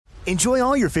Enjoy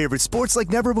all your favorite sports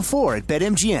like never before at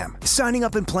BetMGM. Signing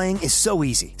up and playing is so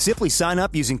easy. Simply sign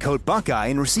up using code Buckeye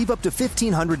and receive up to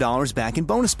 $1,500 back in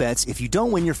bonus bets if you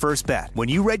don't win your first bet. When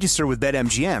you register with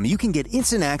BetMGM, you can get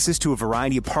instant access to a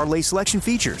variety of parlay selection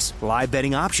features, live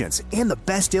betting options, and the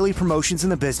best daily promotions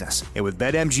in the business. And with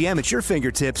BetMGM at your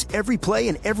fingertips, every play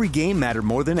and every game matter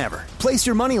more than ever. Place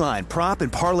your moneyline, prop,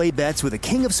 and parlay bets with the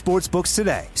king of sportsbooks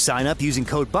today. Sign up using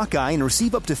code Buckeye and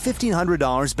receive up to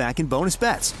 $1,500 back in bonus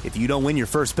bets if you don't win your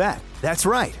first bet. That's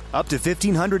right, up to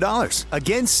 $1,500.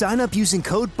 Again, sign up using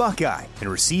code Buckeye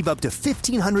and receive up to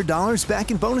 $1,500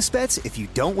 back in bonus bets if you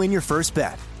don't win your first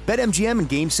bet. BetMGM and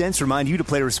GameSense remind you to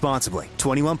play responsibly.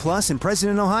 21 plus and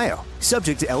present in Ohio.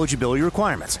 Subject to eligibility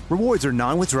requirements. Rewards are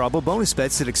non-withdrawable bonus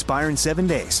bets that expire in 7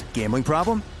 days. Gambling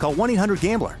problem? Call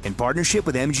 1-800-GAMBLER in partnership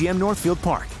with MGM Northfield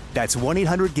Park. That's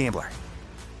 1-800-GAMBLER.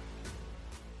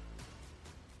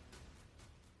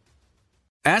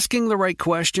 Asking the right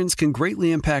questions can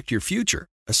greatly impact your future,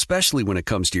 especially when it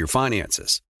comes to your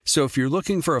finances. So if you're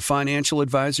looking for a financial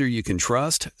advisor you can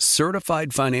trust,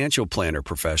 certified financial planner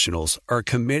professionals are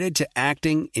committed to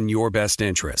acting in your best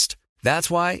interest.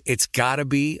 That's why it's got to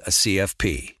be a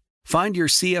CFP. Find your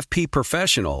CFP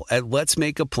professional at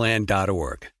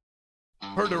letsmakeaplan.org.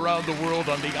 Heard around the world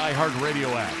on the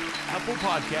iHeartRadio app, Apple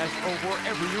Podcasts, or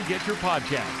wherever you get your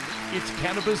podcasts. It's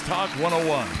Cannabis Talk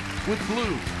 101 with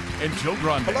Blue and Joe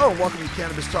Grande. Hello and welcome to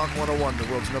Cannabis Talk 101, the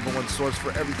world's #1 source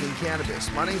for everything cannabis.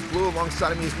 My name is Blue.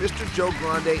 Alongside of me is Mr. Joe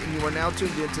Grande, and you are now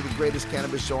tuned in to the greatest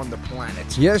cannabis show on the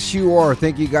planet. Yes, you are.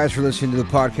 Thank you guys for listening to the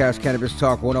podcast, Cannabis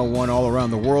Talk 101, all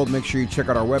around the world. Make sure you check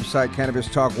out our website,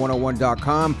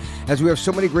 CannabisTalk101.com, as we have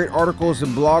so many great articles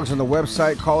and blogs on the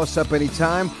website. Call us up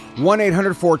anytime.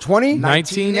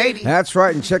 1-800-420-1980. That's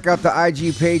right, and check out the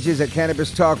IG pages at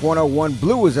Cannabis Talk 101.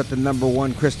 Blue is at the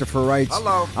 #1, Christopher writes.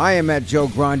 Hello. I am at Joe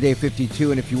Grande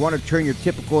 52, and if you want to turn your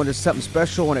typical into something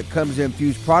special when it comes to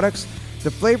infused products,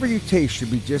 the flavor you taste should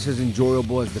be just as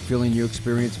enjoyable as the feeling you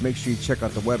experience. Make sure you check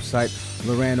out the website,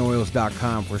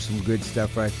 Loranoils.com, for some good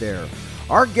stuff right there.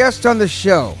 Our guest on the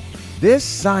show, this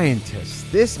scientist,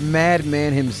 this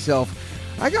madman himself.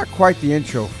 I got quite the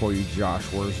intro for you, Josh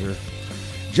Werzer.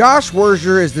 Josh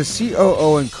Werzer is the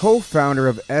COO and co-founder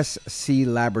of SC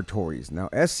Laboratories. Now,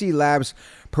 SC Labs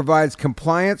provides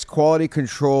compliance, quality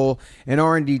control, and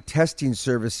R&D testing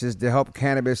services to help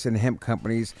cannabis and hemp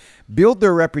companies build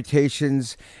their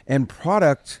reputations and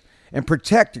protect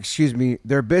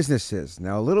their businesses.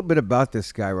 Now, a little bit about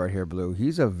this guy right here, Blue.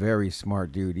 He's a very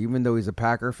smart dude. Even though he's a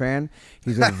Packer fan,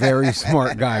 he's a very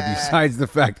smart guy, besides the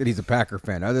fact that he's a Packer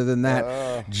fan. Other than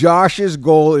that, Josh's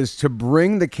goal is to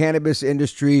bring the cannabis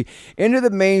industry into the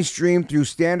mainstream through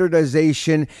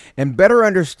standardization and better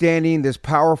understanding this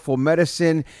powerful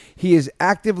medicine. He is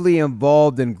actively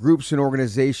involved in groups and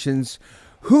organizations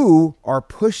who are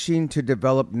pushing to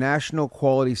develop national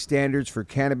quality standards for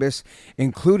cannabis,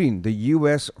 including the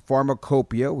U.S.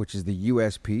 Pharmacopoeia, which is the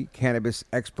USP, Cannabis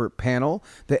Expert Panel,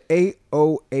 the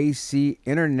AOAC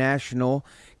International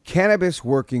Cannabis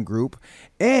Working Group,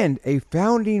 and a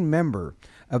founding member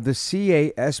of the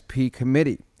CASP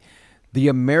Committee. The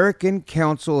American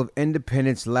Council of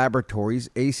Independent Laboratories,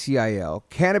 ACIL,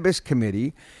 Cannabis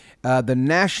Committee, the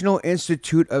National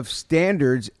Institute of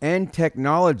Standards and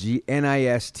Technology,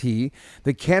 NIST,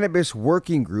 the Cannabis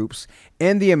Working Groups,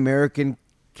 and the American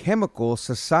Chemical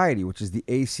Society, which is the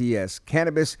ACS,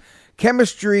 Cannabis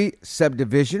Chemistry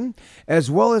Subdivision, as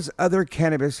well as other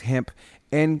cannabis, hemp,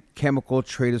 and chemical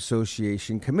trade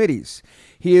association committees.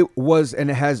 He was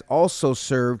and has also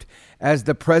served as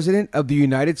the president of the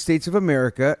United States of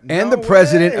America and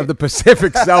president of the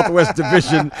Pacific Southwest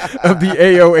Division of the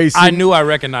AOAC. I knew I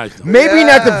recognized him. Maybe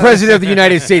not the president of the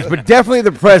United States, but definitely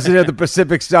the president of the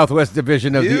Pacific Southwest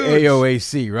Division of the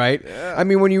AOAC, right? Yeah. I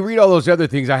mean, when you read all those other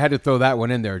things, I had to throw that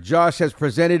one in there. Josh has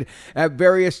presented at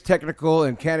various technical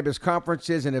and cannabis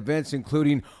conferences and events,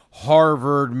 including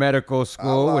Harvard Medical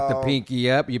School with the pinky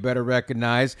up, you better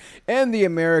recognize, and the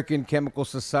American Chemical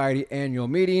Society annual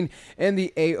meeting, and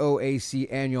the AOAC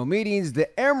annual meetings,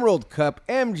 the Emerald Cup,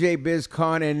 MJ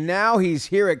BizCon, and now he's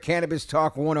here at Cannabis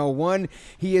Talk 101.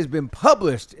 He has been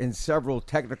published in several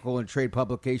technical and trade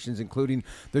publications, including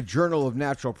the Journal of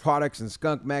Natural Products and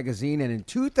Skunk Magazine, and in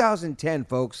 2010,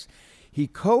 folks, he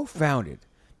co-founded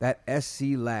that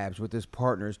SC Labs with his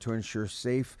partners to ensure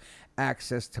safe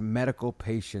access to medical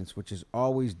patients, which is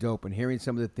always dope. And hearing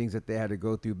some of the things that they had to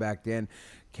go through back then.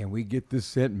 Can we get this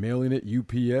sent mailing at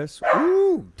UPS? Ooh,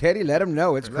 Woo! Teddy, let him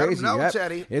know. It's Let crazy. him know,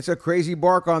 Teddy. It's a crazy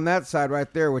bark on that side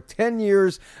right there. With 10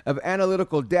 years of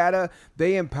analytical data,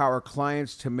 they empower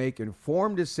clients to make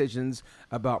informed decisions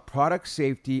about product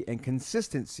safety and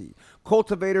consistency.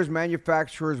 Cultivators,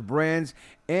 manufacturers, brands,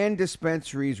 and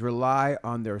dispensaries rely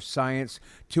on their science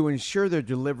to ensure they're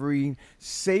delivering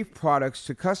safe products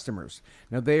to customers.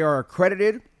 Now, they are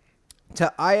accredited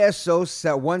to ISO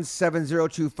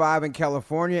 17025 in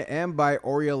California and by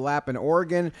Oriolap in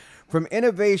Oregon. From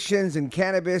innovations in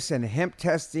cannabis and hemp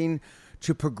testing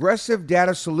to progressive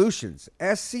data solutions,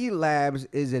 SC Labs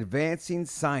is advancing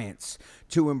science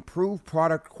to improve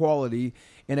product quality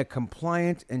in a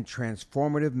compliant and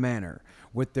transformative manner.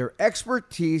 With their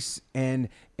expertise and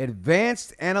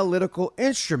advanced analytical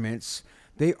instruments,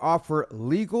 they offer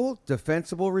legal,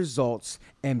 defensible results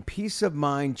and peace of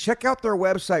mind. Check out their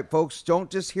website, folks.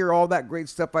 Don't just hear all that great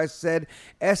stuff I said.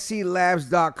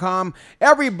 sclabs.com.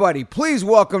 Everybody, please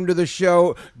welcome to the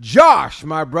show, Josh,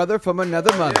 my brother from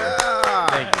another mother.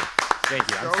 Yeah.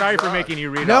 Thank you. I'm sorry for making you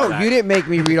read all that. No, you didn't make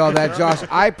me read all that, Josh.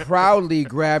 I proudly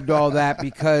grabbed all that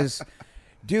because,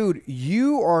 dude,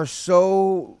 you are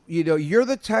so, you're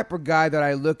the type of guy that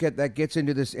I look at that gets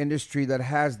into this industry that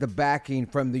has the backing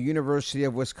from the University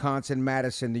of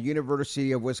Wisconsin-Madison, the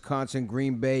University of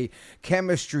Wisconsin-Green Bay,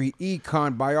 chemistry,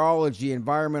 econ, biology,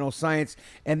 environmental science,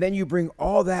 and then you bring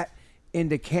all that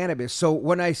into cannabis. So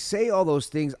when I say all those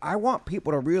things, I want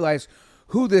people to realize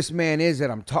who this man is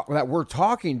that we're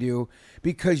talking to,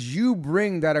 because you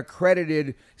bring that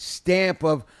accredited stamp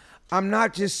of, I'm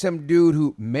not just some dude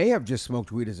who may have just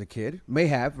smoked weed as a kid. May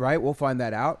have, right? We'll find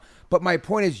that out. But my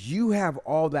point is, you have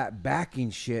all that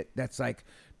backing shit that's like,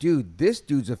 dude, this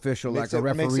dude's official, like a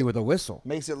referee with a whistle.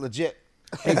 Makes it legit.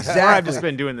 Exactly. Or I've just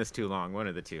been doing this too long. One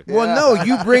of the two. Well, no,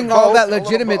 you bring all that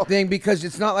legitimate thing, because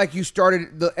it's not like you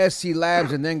started the SC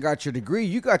Labs and then got your degree.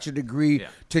 You got your degree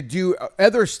to do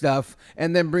other stuff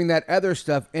and then bring that other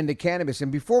stuff into cannabis. And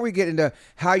before we get into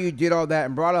how you did all that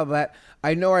and brought all that,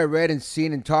 I know I read and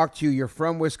seen and talked to you. You're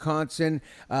from Wisconsin.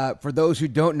 For those who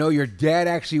don't know, your dad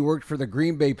actually worked for the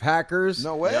Green Bay Packers.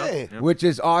 No way. Which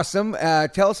is awesome.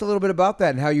 Tell us a little bit about that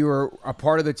and how you were a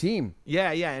part of the team.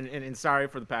 Yeah, and sorry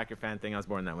for the Packer fan thing. I was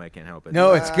born that way. I can't help it.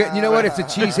 No, it's good. You know what? It's a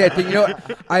cheesehead thing. You know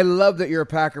what? I love that you're a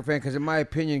Packer fan, because in my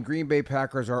opinion, Green Bay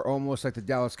Packers are almost like the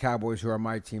Dallas Cowboys, who are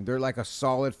my team. They're like a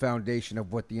solid foundation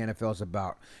of what the NFL is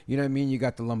about. You know what I mean? You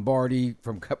got the Lombardi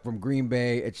from Green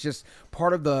Bay. It's just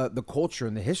part of the culture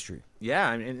and the history.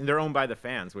 Yeah, and they're owned by the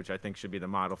fans, which I think should be the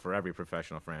model for every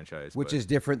professional franchise. Which is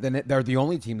different than they're the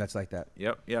only team that's like that.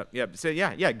 Yep. So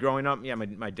yeah. Growing up,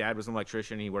 my dad was an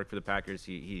electrician. He worked for the Packers.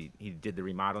 He did the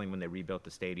remodeling when they rebuilt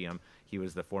the stadium. He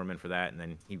was the foreman for that, and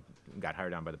then he got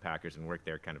hired on by the Packers and worked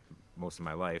there kind of most of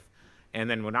my life. And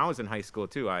then when I was in high school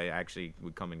too, I actually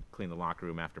would come and clean the locker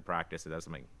room after practice. That was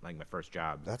my first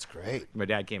job. That's great. My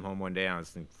dad came home one day. I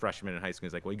was a freshman in high school.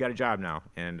 He's like, "Well, you got a job now,"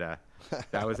 and that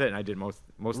was it. And I did most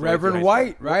of the Reverend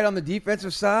White, right on the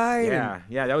defensive side.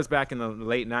 Yeah, that was back in the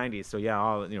late '90s. So yeah,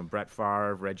 all Brett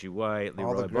Favre, Reggie White,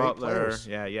 Leroy Butler. Players.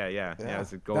 Yeah. It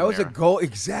was a goal. That was a goal.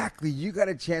 Exactly. You got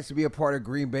a chance to be a part of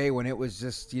Green Bay when it was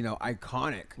just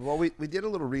iconic. Well, we did a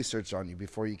little research on you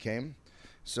before you came.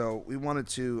 So we wanted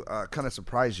to kind of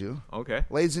surprise you. Okay.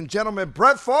 Ladies and gentlemen,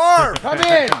 Brett Favre. Come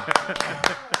in.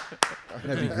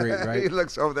 That'd be great, right? He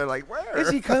looks over there like, where? Is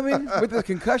he coming with a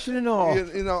concussion and all?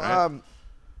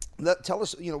 Tell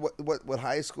us, what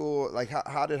high school, like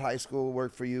how did high school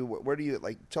work for you? Where do you,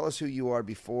 tell us who you are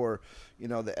before,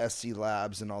 the SC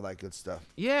Labs and all that good stuff.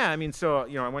 Yeah, I mean, so,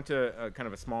 I went to kind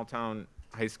of a small town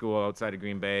high school outside of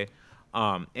Green Bay,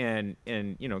 and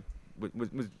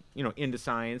was into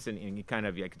science, and you kind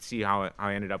of, I could see how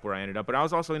I ended up where I ended up. But I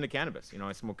was also into cannabis.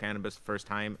 I smoked cannabis first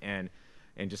time, and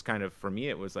just kind of, for me,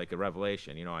 it was like a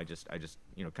revelation. I just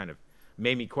kind of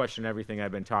made me question everything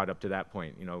I've been taught up to that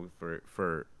point.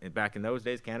 For back in those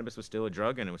days, cannabis was still a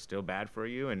drug, and it was still bad for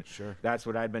you. And sure, that's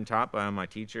what I'd been taught by my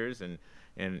teachers and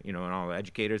all the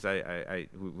educators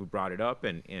who brought it up,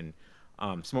 and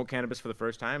smoked cannabis for the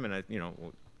first time, and I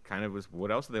kind of was,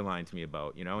 what else are they lying to me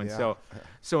about, And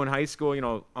so in high school,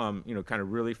 kind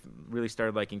of really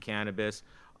started liking cannabis,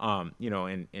 and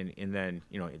then,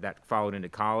 that followed into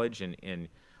college, and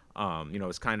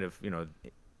it's kind of,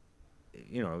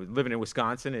 living in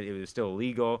Wisconsin, it was still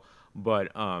illegal, but,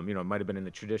 it might have been in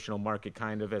the traditional market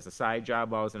kind of as a side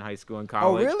job while I was in high school and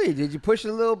college. Oh, really? Did you push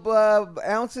a little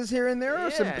ounces here and there, or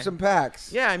some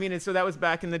packs? Yeah, and so that was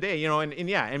back in the day,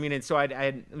 and so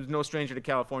I was no stranger to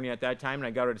California at that time, and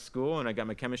I got out of school, and I got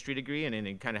my chemistry degree, and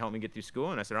it kind of helped me get through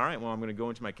school, and I said, all right, well, I'm going to go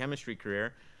into my chemistry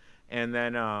career, and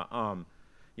then,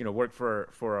 worked for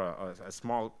a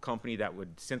small company that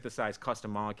would synthesize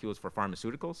custom molecules for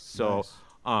pharmaceuticals. So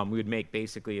we would make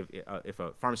basically if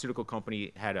a pharmaceutical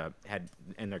company had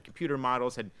and their computer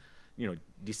models had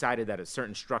decided that a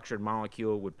certain structured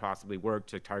molecule would possibly work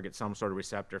to target some sort of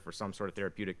receptor for some sort of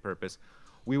therapeutic purpose,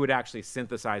 we would actually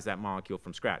synthesize that molecule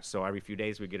from scratch. So every few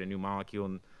days we'd get a new molecule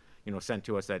and sent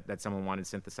to us that someone wanted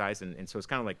synthesized, and so it's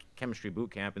kind of like chemistry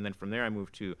boot camp. And then from there I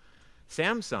moved to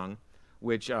Samsung,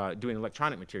 which doing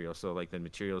electronic materials, so like the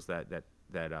materials that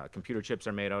computer chips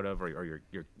are made out of, or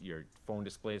your phone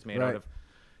display is made out of.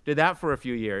 Did that for a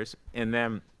few years, and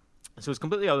then so it was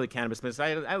completely out of the cannabis business. I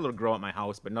had a little grow at my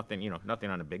house, but nothing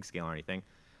on a big scale or anything,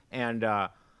 and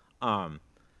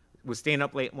was staying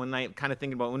up late one night, kind of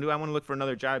thinking about, when do I want to look for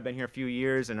another job? I've been here a few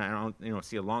years, and I don't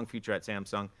see a long future at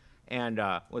Samsung, and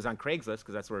was on Craigslist,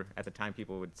 because that's where at the time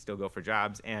people would still go for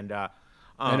jobs, and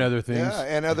other things. Yeah,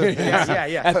 and other things.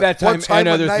 yeah. At that time, and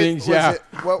other things, yeah.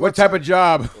 What type of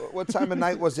job? What time of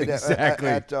night was it Exactly.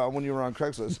 at when you were on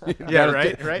Craigslist?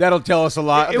 Right. That'll tell us a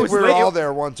lot. I think we were all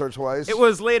there once or twice. It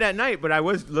was late at night, but I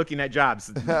was looking at jobs.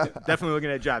 Definitely looking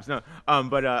at jobs. No,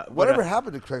 whatever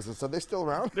happened to Craigslist? Are they still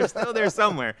around? They're still there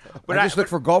somewhere. But I just looked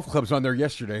for golf clubs on there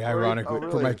yesterday, ironically,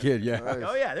 really? for my kid. Yeah. Nice.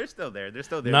 Oh yeah, they're still there. They're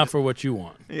still there. Not for what you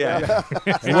want. Yeah.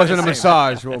 It wasn't a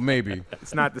massage. Well, maybe.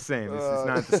 It's not the same. It's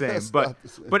not the same.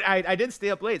 But I did stay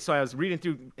up late, so I was reading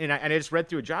through, and I just read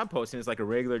through a job post, and it's like a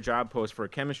regular job post for a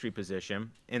chemistry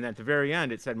position, and at the very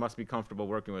end it said must be comfortable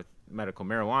working with medical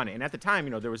marijuana. And at the time,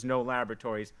 there was no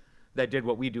laboratories that did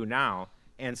what we do now,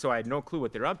 and so I had no clue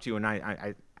what they're up to, and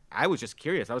I was just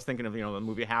curious. I was thinking of the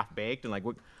movie Half Baked, and like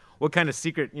what kind of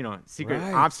secret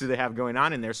ops do they have going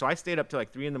on in there? So I stayed up till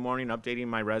like 3 a.m. updating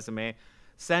my resume,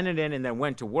 sent it in, and then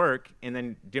went to work, and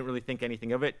then didn't really think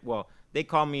anything of it. Well, they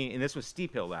called me, and this was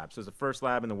Steep Hill Labs. So it was the first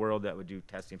lab in the world that would do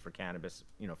testing for cannabis,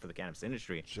 for the cannabis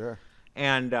industry. Sure.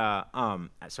 And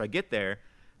so I get there,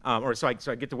 so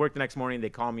I get to work the next morning. They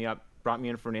call me up, brought me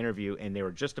in for an interview, and they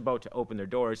were just about to open their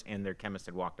doors, and their chemist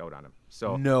had walked out on them.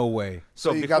 So no way.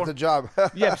 So you got the job.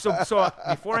 Yeah. So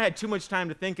before I had too much time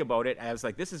to think about it, I was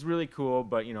like, this is really cool,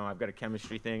 but I've got a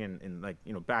chemistry thing, and like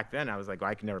back then I was like, well,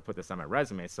 I can never put this on my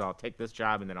resume, so I'll take this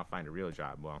job and then I'll find a real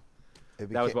job. Well,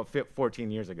 that was about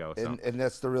 14 years ago. So. And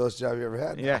that's the realest job you ever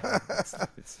had. Yeah.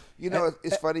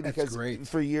 It's funny because great.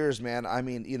 for years, man, I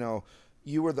mean,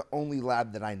 you were the only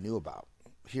lab that I knew about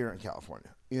here in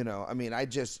California. I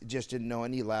just didn't know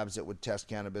any labs that would test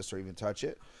cannabis or even touch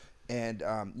it. And,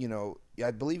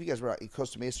 I believe you guys were at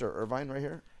Costa Mesa or Irvine right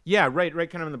here? Yeah, right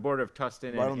kind of on the border of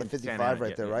Tustin. Right on the 55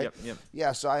 right there, right? Yep.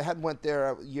 Yeah, so I had went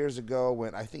there years ago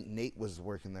when I think Nate was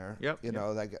working there. Yep.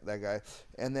 That guy.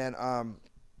 And then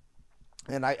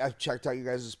and I checked out you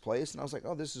guys' place, and I was like,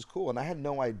 oh, this is cool. And I had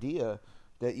no idea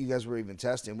that you guys were even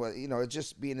testing. Well, it's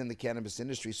just being in the cannabis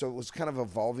industry. So it was kind of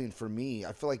evolving for me.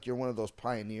 I feel like you're one of those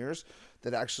pioneers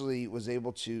that actually was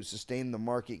able to sustain the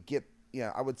market,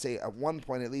 I would say at one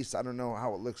point at least, I don't know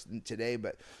how it looks today,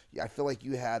 but I feel like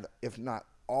you had, if not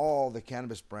all the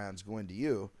cannabis brands going to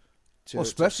you.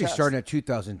 Especially starting at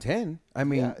 2010. I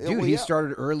mean, he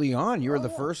started early on. You were the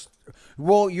first.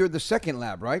 Well, you're the second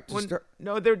lab, right?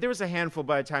 No, there was a handful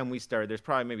by the time we started. There's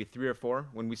probably maybe 3 or 4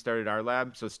 when we started our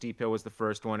lab. So Steep Hill was the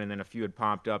first one, and then a few had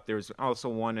popped up. There was also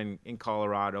one in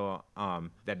Colorado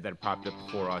that popped up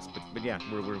before us. But yeah,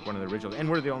 we're one of the originals, and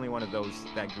we're the only one of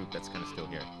that group that's kind of still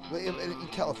here. In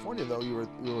California, though, you were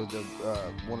the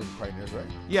one of the pioneers, right?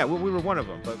 Yeah, well, we were one of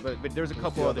them, but there's a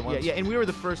couple other ones. Yeah, and we were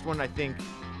the first one, I think,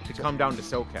 to come down to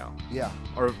SoCal. Yeah.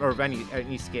 Or of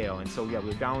any scale. And so, yeah, we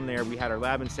were down there. We had our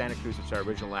lab in Santa Cruz, which is our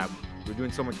original lab. We were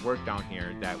doing so much work down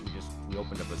here that we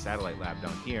opened up a satellite lab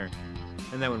down here.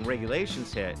 And then when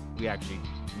regulations hit, we kind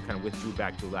of withdrew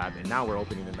back to a lab. And now we're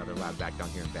opening another lab back down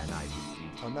here in Van Nuys.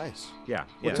 Oh, nice. Yeah.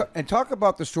 And talk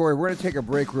about the story. We're going to take a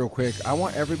break real quick. I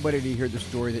want everybody to hear the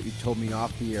story that you told me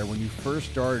off the air when you first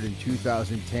started in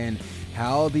 2010,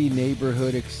 how the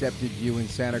neighborhood accepted you in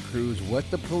Santa Cruz, what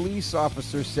the police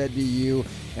officer said to you,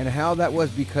 and how that was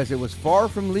because it was far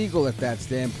from legal at that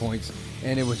standpoint.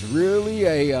 And it was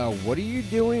really what are you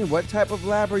doing? What type of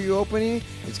lab are you opening?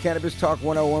 It's Cannabis Talk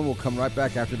 101. We'll come right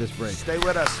back after this break. Stay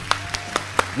with us.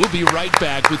 We'll be right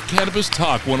back with Cannabis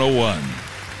Talk 101.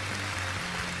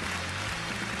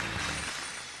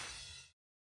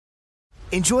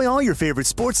 Enjoy all your favorite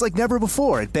sports like never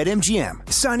before at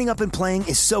BetMGM. Signing up and playing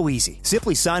is so easy.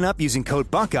 Simply sign up using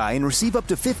code Buckeye and receive up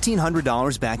to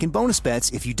 $1,500 back in bonus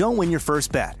bets if you don't win your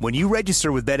first bet. When you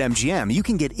register with BetMGM, you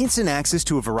can get instant access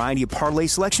to a variety of parlay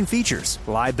selection features,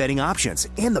 live betting options,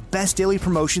 and the best daily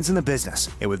promotions in the business.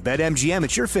 And with BetMGM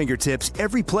at your fingertips,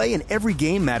 every play and every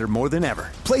game matter more than ever.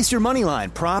 Place your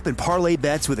moneyline, prop, and parlay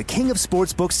bets with the king of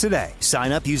sportsbooks today.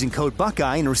 Sign up using code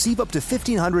Buckeye and receive up to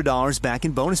 $1,500 back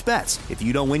in bonus bets if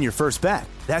you don't win your first bet.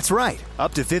 That's right,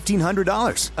 up to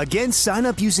 $1,500. Again, sign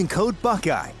up using code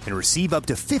Buckeye and receive up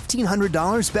to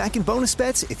 $1,500 back in bonus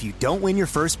bets if you don't win your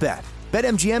first bet.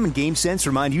 BetMGM and GameSense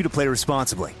remind you to play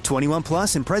responsibly. 21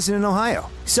 plus and present in Ohio.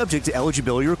 Subject to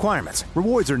eligibility requirements.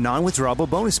 Rewards are non-withdrawable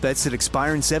bonus bets that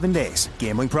expire in 7 days.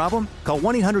 Gambling problem? Call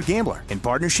 1-800-GAMBLER in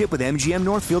partnership with MGM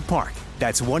Northfield Park.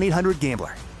 That's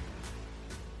 1-800-GAMBLER.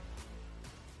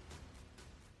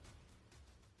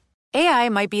 AI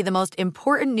might be the most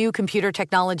important new computer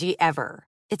technology ever.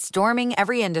 It's storming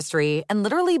every industry, and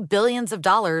literally billions of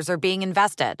dollars are being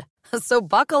invested. So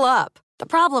buckle up. The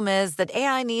problem is that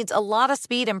AI needs a lot of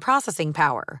speed and processing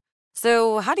power.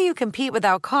 So how do you compete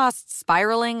without costs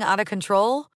spiraling out of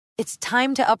control? It's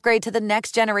time to upgrade to the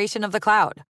next generation of the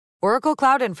cloud. Oracle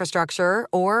Cloud Infrastructure,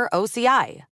 or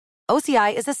OCI.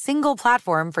 OCI is a single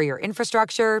platform for your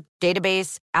infrastructure,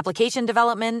 database, application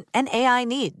development, and AI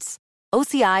needs.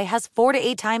 OCI has 4 to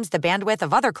 8 times the bandwidth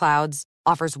of other clouds,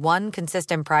 offers one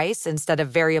consistent price instead of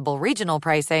variable regional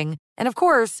pricing, and of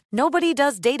course, nobody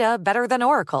does data better than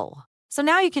Oracle. So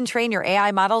now you can train your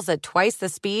AI models at twice the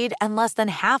speed and less than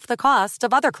half the cost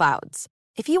of other clouds.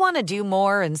 If you want to do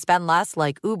more and spend less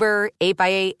like Uber,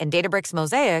 8x8, and Databricks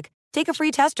Mosaic, take a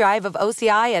free test drive of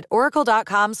OCI at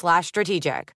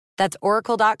oracle.com/strategic. That's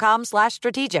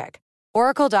oracle.com/strategic.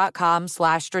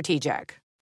 Oracle.com/strategic.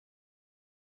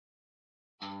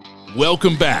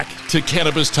 Welcome back to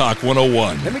Cannabis Talk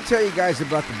 101. Let me tell you guys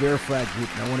about the Bear Flag Group.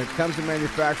 Now, when it comes to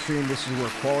manufacturing, this is where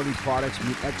quality products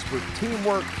meet expert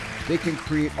teamwork. They can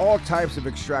create all types of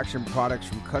extraction products,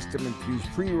 from custom-infused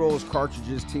pre-rolls,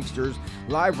 cartridges, tinctures,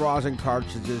 live rosin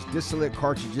cartridges, distillate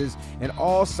cartridges, and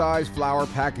all-size flower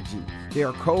packaging. They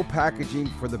are co-packaging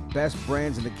for the best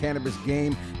brands in the cannabis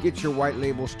game. Get your white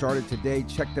label started today.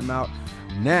 Check them out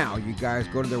now. You guys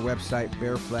go to their website,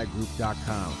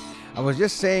 bearflaggroup.com. I was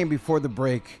just saying before the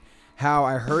break how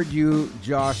I heard you,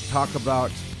 Josh, talk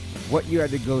about what you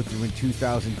had to go through in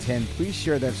 2010. Please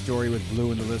share that story with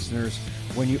Blue and the listeners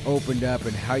when you opened up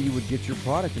and how you would get your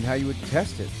product and how you would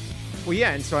test it. Well,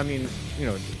 yeah, and so, I mean, you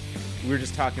know, we were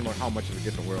just talking about how much of a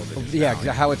different world it is. Yeah,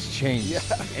 now. How it's changed. Yeah.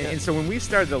 And so when we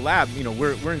started the lab, you know,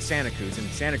 we're in Santa Cruz, and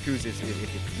Santa Cruz is, if you're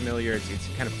familiar, it's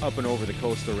kind of up and over the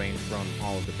coastal range from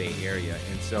all of the Bay Area,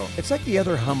 and so it's like the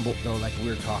other Humboldt, though. Like we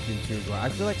were talking to, I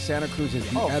feel like Santa Cruz is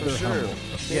the other Humboldt.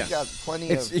 They've got plenty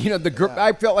of. You know, the group. Yeah.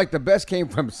 I felt like the best came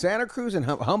from Santa Cruz and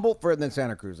Humboldt, further than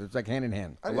Santa Cruz. It's like hand in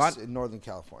hand. A lot in Northern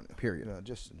California. Period. You know,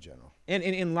 just in general. And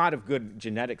a lot of good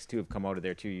genetics too have come out of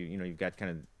there too. You know, you've got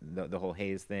kind of the whole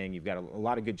haze thing. You've got a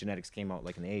lot of good genetics came out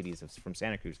like in the 80s from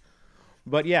Santa Cruz.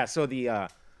 But yeah, so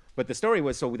but the story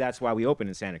was, so that's why we opened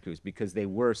in Santa Cruz, because they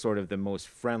were sort of the most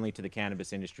friendly to the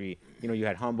cannabis industry. You know, you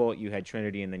had Humboldt, you had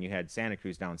Trinity, and then you had Santa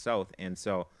Cruz down south. And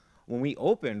so when we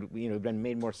opened, you know, it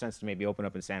made more sense to maybe open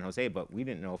up in San Jose, but we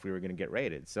didn't know if we were going to get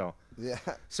raided. So yeah.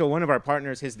 So one of our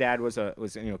partners, his dad was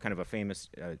you know, kind of a famous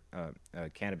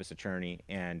cannabis attorney,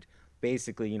 and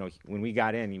basically, you know, when we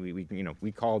got in,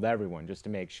 we called everyone just to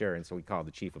make sure, and so we called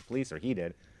the chief of police, or he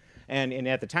did. And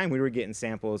at the time, we were getting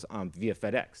samples via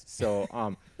FedEx. So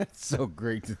that's so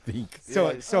great to think.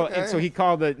 So he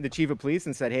called the chief of police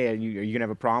and said, "Hey, are you gonna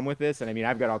have a problem with this?" And I mean,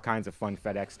 I've got all kinds of fun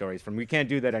FedEx stories. We can't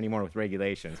do that anymore with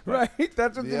regulations. Right.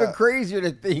 That's what's even crazier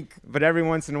to think. But every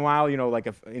once in a while, you know, like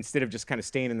instead of just kind of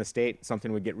staying in the state,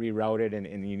 something would get rerouted,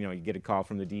 and you know, you get a call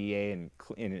from the DEA, and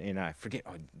I forget.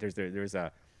 Oh,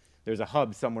 there's a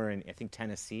hub somewhere in, I think,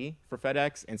 Tennessee for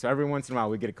FedEx. And so every once in a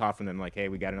while we get a call from them like, hey,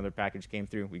 we got another package came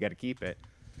through. We got to keep it.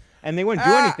 And they wouldn't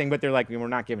do anything, but they're like, we're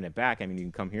not giving it back. I mean, you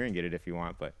can come here and get it if you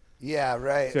want. But yeah,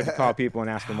 right. So you have to call people and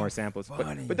ask for more samples.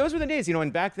 But those were the days, you know,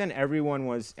 and back then everyone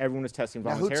was testing voluntarily.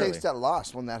 Now, who takes that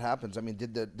loss when that happens? I mean,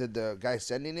 did the guy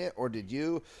sending it, or did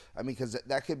you? I mean, because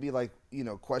that could be like, you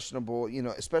know, questionable, you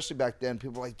know, especially back then.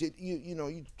 People were like, did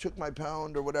you took my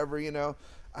pound or whatever, you know.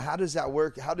 How does that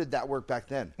work? How did that work back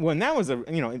then? Well, and that was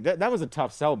that was a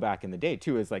tough sell back in the day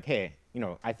too. Is like, hey, you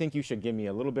know, I think you should give me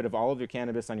a little bit of all of your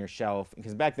cannabis on your shelf,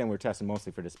 because back then we were testing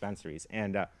mostly for dispensaries,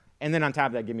 and And then on top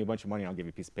of that, give me a bunch of money and I'll give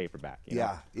you a piece of paper back. You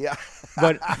know? Yeah.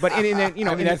 But and then, you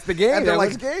know, and that's the game. And they're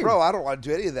like, game. bro, I don't want to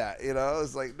do any of that. You know,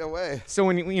 it's like, no way. So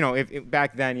when you know, if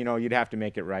back then, you know, you'd have to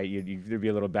make it right. There'd be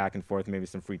a little back and forth, maybe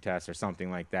some free tests or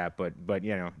something like that. But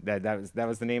you know, that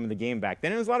was the name of the game back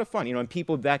then. It was a lot of fun. You know, and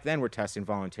people back then were testing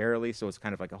voluntarily, so it's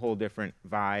kind of like a whole different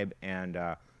vibe. And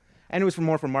it was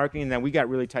more for marketing. And then we got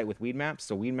really tight with Weed Maps.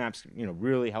 So Weed Maps, you know,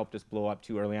 really helped us blow up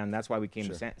too early on. That's why we came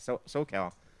to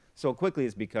SoCal so quickly,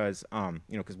 is because, you know,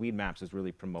 because Weed Maps was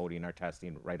really promoting our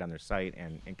testing right on their site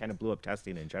and kind of blew up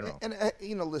testing in general. And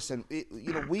you know, listen,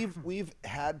 you know, we've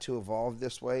had to evolve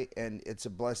this way, and it's a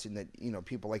blessing that, you know,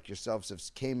 people like yourselves have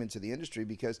came into the industry,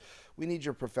 because we need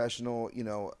your professional, you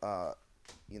know,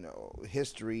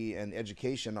 history and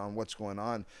education on what's going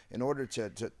on in order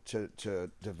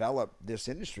to develop this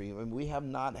industry. I mean, we have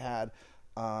not had,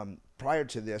 prior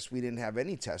to this, we didn't have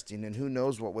any testing, and who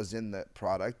knows what was in the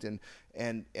product.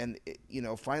 And you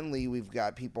know, finally, we've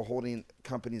got people holding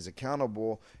companies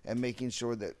accountable and making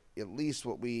sure that at least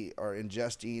what we are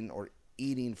ingesting or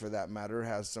eating, for that matter,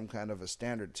 has some kind of a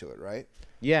standard to it, right?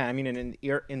 Yeah, I mean,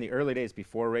 in the early days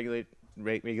before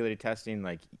regulated testing,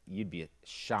 like, you'd be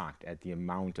shocked at the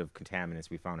amount of contaminants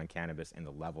we found in cannabis and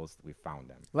the levels that we found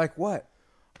them. Like what?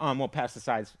 Well,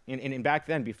 pesticides. And back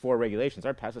then, before regulations,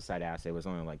 our pesticide assay was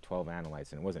only like 12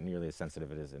 analytes, and it wasn't nearly as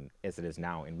sensitive as it is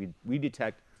now. And we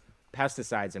detect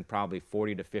pesticides in probably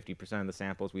 40 to 50% of the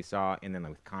samples we saw, and then,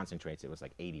 like, with concentrates, it was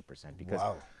like 80%.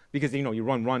 Because you know, you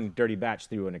run dirty batch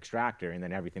through an extractor, and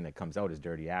then everything that comes out is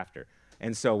dirty after.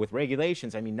 And so with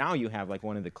regulations, I mean, now you have like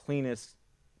one of the cleanest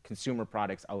consumer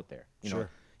products out there. You know,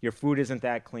 your food isn't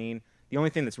that clean. The only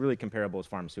thing that's really comparable is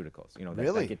pharmaceuticals. You know,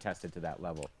 that get tested to that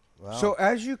level. Wow. So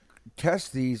as you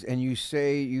test these and you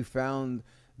say you found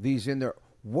these in there,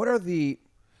 what are the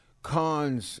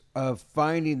cons of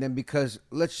finding them? Because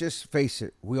let's just face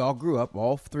it, we all grew up,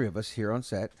 all three of us here on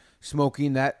set,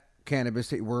 smoking that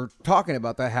cannabis that we're talking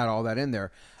about that had all that in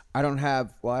there. I don't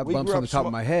have, well, I have bumps on the top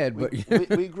of my head, but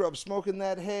we grew up smoking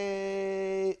that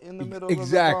hay in the middle of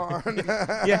the barn.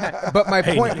 Yeah. But my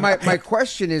point, my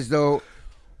question is, though,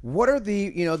 what are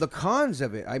the cons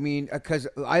of it? I mean, because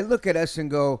I look at us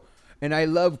and go, and I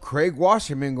love Craig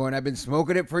Wasserman going, I've been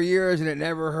smoking it for years and it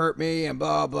never hurt me, and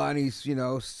blah, blah. And he's,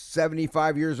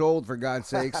 75 years old, for God's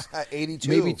sakes.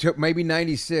 82. Maybe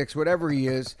 96, whatever he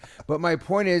is. But my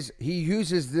point is, he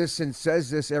uses this and says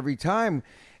this every time.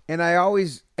 And I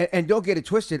always, and don't get it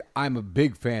twisted, I'm a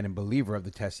big fan and believer of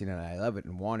the testing, and I love it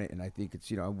and want it. And I think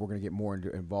it's, we're going to get more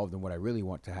involved in what I really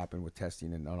want to happen with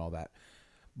testing and all that.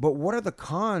 But what are the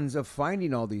cons of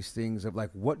finding all these things, of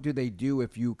like, what do they do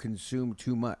if you consume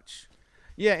too much?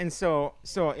 Yeah, and so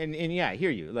yeah, I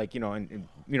hear you. Like, and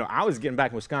I was getting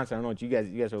back in Wisconsin. I don't know what you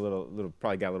guys are a little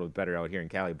probably got a little better out here in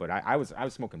Cali, but I was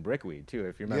smoking brickweed too,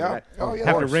 if you remember that. Oh, yeah.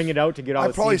 Have to wring it out to get all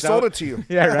the seeds out. I probably sold it to you.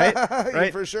 Yeah, right?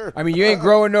 Right? For sure. I mean, you ain't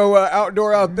growing no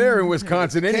outdoor out there in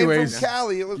Wisconsin anyways. Came from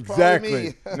Cali. It was probably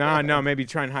me. No, maybe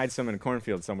try and hide some in a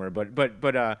cornfield somewhere.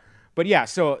 But yeah,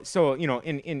 so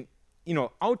in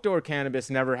outdoor cannabis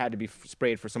never had to be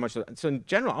sprayed for so much. So in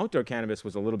general, outdoor cannabis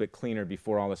was a little bit cleaner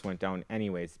before all this went down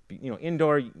anyways.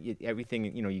 Indoor, everything,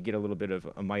 you get a little bit of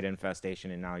a mite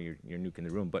infestation, and now you're nuking the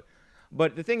room.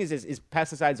 But the thing is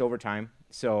pesticides over time.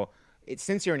 So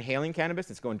since you're inhaling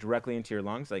cannabis, it's going directly into your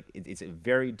lungs. Like, it's a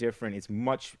very different, it's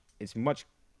much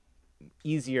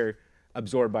easier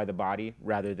absorbed by the body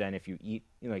rather than if you eat,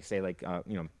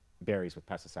 berries with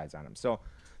pesticides on them. So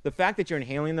the fact that you're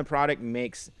inhaling the product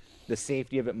makes the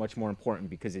safety of it much more important,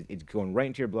 because it's going right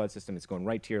into your blood system. It's going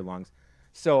right to your lungs.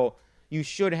 So you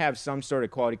should have some sort of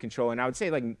quality control. And I would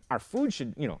say, like, our food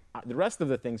should, the rest of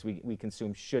the things we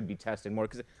consume should be tested more.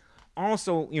 Because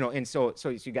also, and so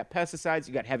you got pesticides,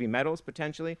 you got heavy metals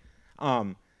potentially.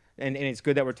 And it's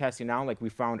good that we're testing now. Like, we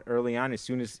found early on, as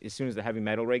soon as the heavy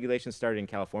metal regulations started in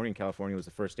California, and California was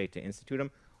the first state to institute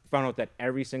them, we found out that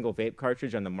every single vape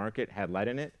cartridge on the market had lead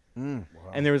in it. Wow.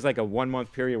 And there was like a 1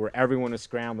 month period where everyone was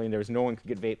scrambling. There was no one could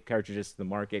get vape cartridges to the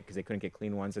market because they couldn't get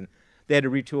clean ones. And they had to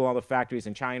retool all the factories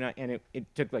in China. And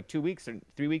it took like 2 weeks or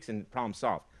 3 weeks, and problem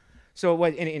solved. So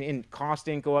what, and cost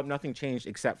didn't go up. Nothing changed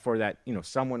except for that,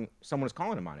 someone was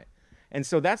calling them on it. And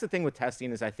so that's the thing with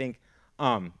testing, is I think,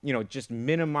 just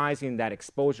minimizing that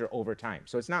exposure over time.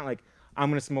 So it's not like I'm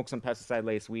going to smoke some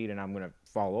pesticide-laced weed and I'm going to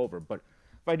fall over. But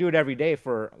if I do it every day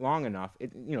for long enough,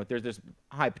 there's this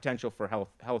high potential for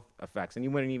health effects, and you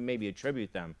wouldn't even maybe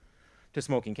attribute them to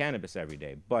smoking cannabis every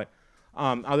day. But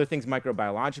other things,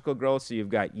 microbiological growth. So you've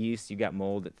got yeast, you got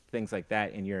mold, things like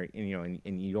that, and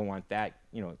and you don't want that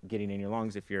getting in your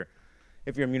lungs if you're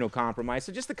immunocompromised.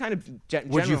 So just the kind of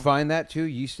general. Would you find that too,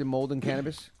 yeast and mold in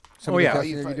cannabis?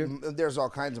 There's all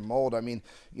kinds of mold. I mean,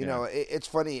 you know, it's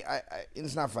funny.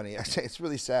 It's not funny. It's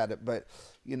really sad. But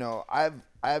you know,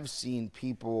 I've seen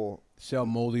people sell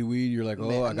moldy weed. You're like,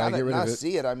 I gotta get rid of it.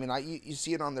 See it. I mean, you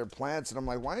see it on their plants, and I'm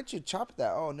like, why don't you chop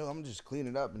that? Oh no, I'm just clean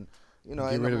it up, and you know,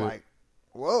 and I'm like,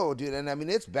 whoa, dude. And I mean,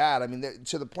 it's bad. I mean,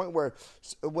 to the point where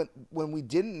when we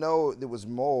didn't know it was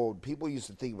mold, people used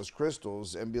to think it was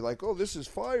crystals and be like, oh, this is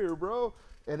fire, bro.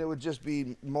 And it would just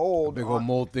be mold. A big old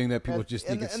mold thing that people just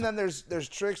think it's... And then there's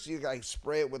tricks. You like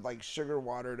spray it with like sugar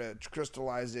water to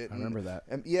crystallize it. I remember that.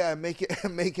 And make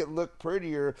it look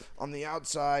prettier on the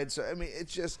outside. So I mean,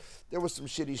 it's just there was some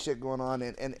shitty shit going on,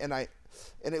 and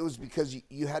it was because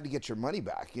you had to get your money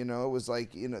back. You know, it was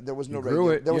like, you know, there was no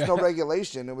no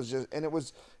regulation. It was just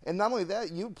and not only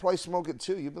that, you'd probably smoke it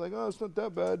too. You'd be like, oh, it's not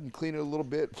that bad, and clean it a little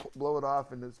bit, blow it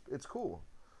off, and it's cool.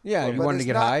 Yeah, you wanted to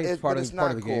get high. It's part of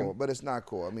the game. But it's not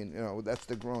cool. I mean, you know, that's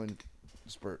the growing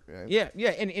spurt. Right? Yeah,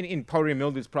 and powdery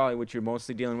mildew is probably what you're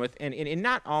mostly dealing with. And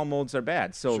not all molds are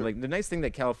bad. So, like, the nice thing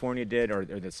that California did, or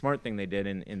the smart thing they did,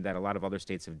 and that a lot of other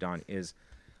states have done, is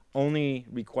only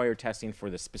require testing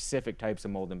for the specific types of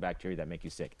mold and bacteria that make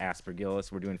you sick.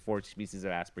 Aspergillus, we're doing 4 species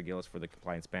of Aspergillus for the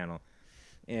compliance panel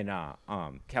in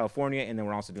California, and then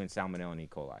we're also doing Salmonella and E.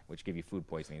 coli, which give you food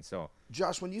poisoning. So,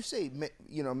 Josh, when you say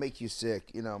make you sick,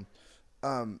 you know,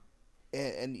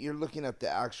 and you're looking at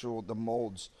the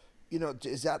molds, you know,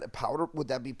 is that a powder? Would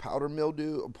that be powder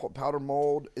mildew, powder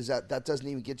mold? Is that doesn't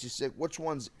even get you sick? Which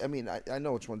ones? I mean, I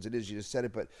know which ones it is. You just said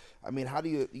it, but I mean, how do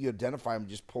you identify them?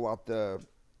 Just pull out the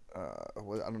I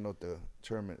don't know what the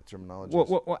terminology is.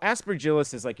 Well,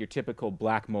 Aspergillus is like your typical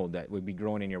black mold that would be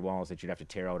growing in your walls that you'd have to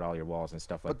tear out all your walls and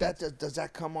stuff like that. But does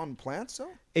that come on plants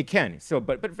though? It can. So,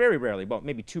 but very rarely. About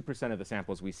maybe 2% of the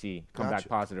samples we see come back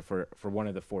positive for one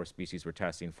of the 4 species we're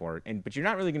testing for. But you're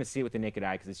not really going to see it with the naked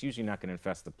eye because it's usually not going to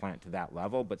infest the plant to that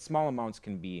level. But small amounts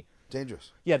can be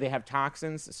dangerous. Yeah, they have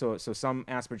toxins. So some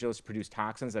Aspergillus produce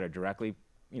toxins that are directly,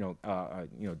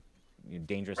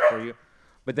 dangerous for you.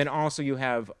 But then also you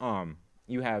have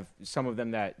some of them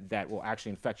that will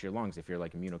actually infect your lungs if you're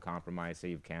like immunocompromised, say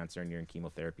you have cancer and you're in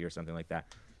chemotherapy or something like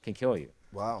that, can kill you.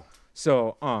 Wow.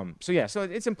 So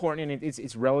it's important and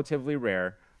it's relatively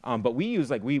rare. But we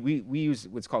use we use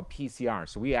what's called PCR.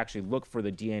 So we actually look for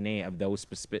the DNA of those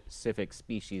specific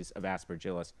species of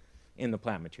Aspergillus in the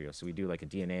plant material. So we do like a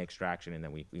DNA extraction and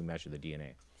then we measure the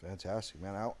DNA. Fantastic,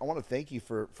 man. I want to thank you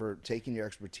for taking your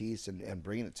expertise and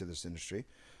bringing it to this industry.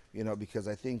 You know, because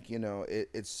I think, you know,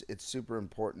 it's super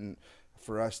important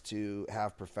for us to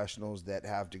have professionals that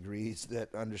have degrees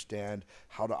that understand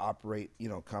how to operate, you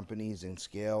know, companies and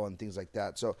scale and things like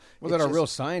that. So that are real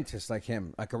scientists like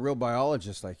him, like a real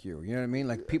biologist like you. You know what I mean?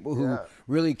 Like people who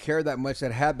really care that much,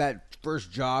 that have that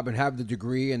first job and have the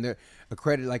degree and the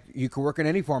accredited. Like you could work in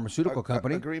any pharmaceutical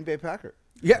company. A Green Bay Packer.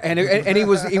 Yeah, and he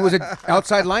was an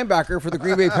outside linebacker for the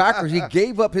Green Bay Packers. He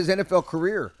gave up his NFL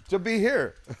career to be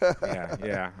here.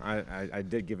 yeah, I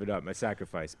did give it up, my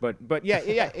sacrifice. But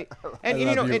yeah.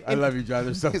 I love you, John.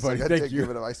 They're so funny. Like, Thank you. Give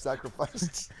it up. I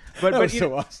sacrificed. But was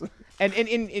so awesome.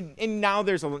 And now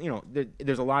there's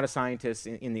there's a lot of scientists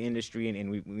in the industry,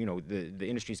 and we the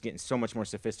industry is getting so much more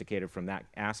sophisticated from that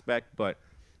aspect, but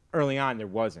early on there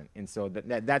wasn't, and so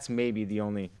that's maybe the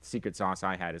only secret sauce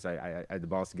I had is I had the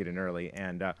balls to get in early,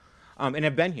 and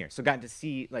I've been here, so got to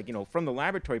see, like, you know, from the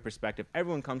laboratory perspective,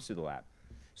 everyone comes to the lab,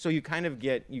 so you kind of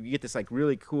get this like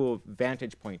really cool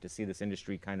vantage point to see this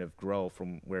industry kind of grow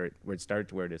from where it started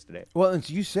to where it is today. Well, and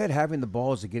you said having the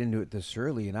balls to get into it this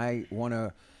early, and I want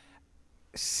to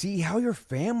see how your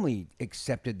family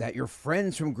accepted that, your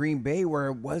friends from Green Bay, where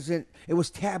it was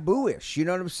taboo-ish, you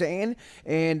know what I'm saying?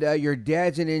 And your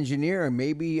dad's an engineer, and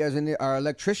maybe as an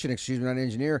electrician, not an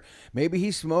engineer, maybe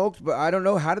he smoked, but I don't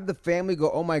know. How did the family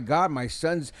go, oh my God, my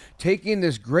son's taking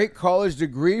this great college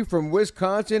degree from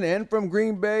Wisconsin and from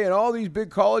Green Bay and all these big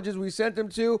colleges we sent him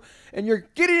to, and you're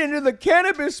getting into the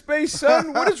cannabis space,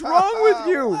 son? What is wrong with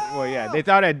you? Well, yeah, they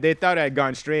thought I'd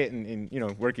gone straight and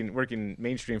working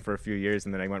mainstream for a few years,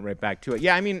 and then I went right back to it.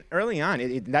 Yeah, I mean, early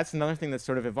on, that's another thing that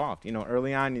sort of evolved. You know,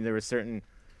 early on, there were certain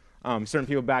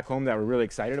people back home that were really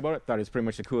excited about it, thought it was pretty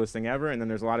much the coolest thing ever, and then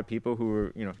there's a lot of people who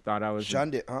were, thought I was...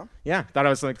 Shunned it, huh? Yeah, thought I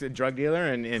was like a drug dealer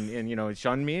and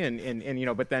shunned me,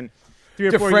 and but then...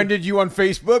 Defriended you on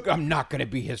Facebook. I'm not going to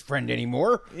be his friend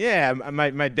anymore. Yeah,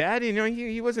 my dad,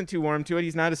 he wasn't too warm to it.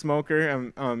 He's not a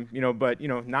smoker, but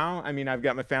now, I mean, I've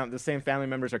got the same family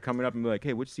members are coming up and be like,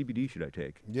 hey, which CBD should I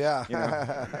take?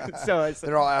 Yeah. So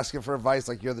they're all asking for advice,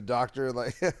 like you're the doctor,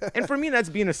 like. And for me, that's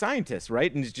being a scientist,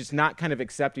 right? And it's just not kind of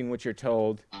accepting what you're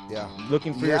told. Yeah.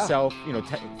 Looking for yourself,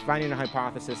 finding a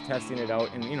hypothesis, testing it out,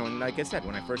 and like I said,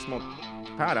 when I first smoked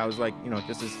pot, I was like,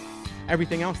 this is.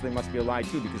 everything else, they must be a lie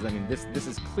too, because I mean, this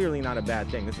is clearly not a bad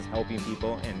thing. This is helping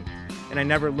people, and I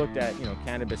never looked at, you know,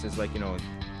 cannabis as like, you know,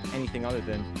 anything other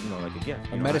than, you know, like a gift,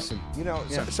 a medicine. You know,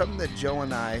 something that Joe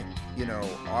and I, you know,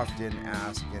 often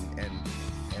ask, and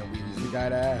we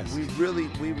gotta ask. We really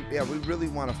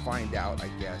want to find out, I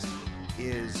guess,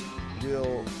 is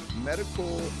will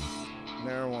medical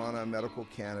marijuana, medical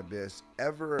cannabis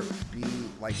ever be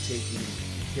like taking,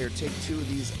 here, take 2 of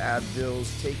these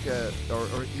Advils, take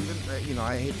or even, you know,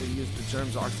 I hate to use the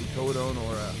terms oxycodone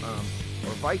or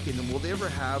Vicodin, will they ever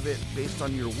have it based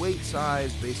on your weight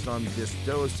size, based on this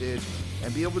dosage,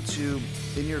 and be able to,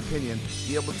 in your opinion,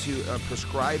 be able to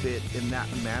prescribe it in that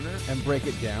manner? And break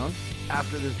it down?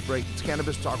 After this break, it's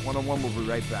Cannabis Talk 101. We'll be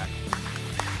right back.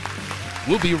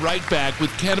 We'll be right back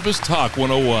with Cannabis Talk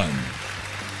 101.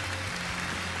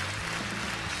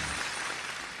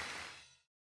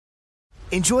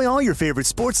 Enjoy all your favorite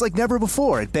sports like never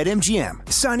before at BetMGM.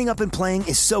 Signing up and playing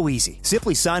is so easy.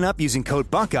 Simply sign up using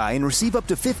code Buckeye and receive up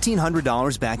to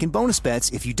 $1,500 back in bonus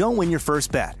bets if you don't win your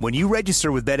first bet. When you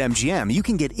register with BetMGM, you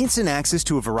can get instant access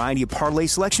to a variety of parlay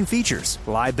selection features,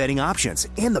 live betting options,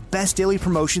 and the best daily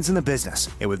promotions in the business.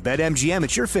 And with BetMGM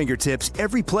at your fingertips,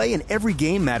 every play and every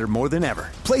game matter more than ever.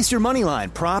 Place your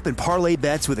moneyline, prop, and parlay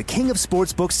bets with the king of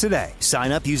sportsbooks today.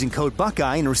 Sign up using code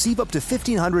Buckeye and receive up to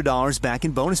 $1,500 back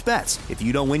in bonus bets if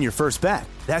you don't win your first bet.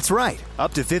 That's right,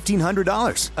 up to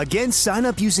 $1,500. Again, sign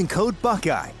up using code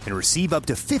Buckeye and receive up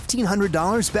to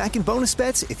 $1,500 back in bonus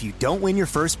bets if you don't win your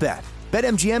first bet.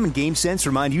 BetMGM and GameSense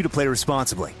remind you to play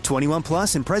responsibly. 21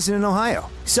 plus and present in Ohio.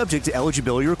 Subject to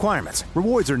eligibility requirements.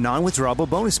 Rewards are non-withdrawable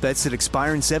bonus bets that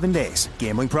expire in 7 days.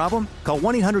 Gambling problem? Call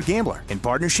 1-800-GAMBLER in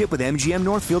partnership with MGM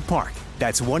Northfield Park.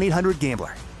 That's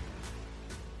 1-800-GAMBLER.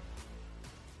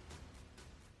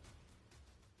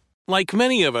 Like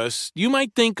many of us, you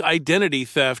might think identity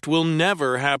theft will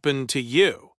never happen to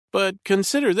you. But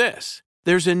consider this.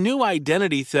 There's a new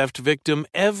identity theft victim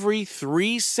every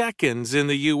 3 seconds in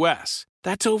the U.S.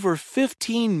 That's over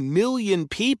 15 million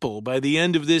people by the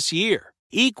end of this year,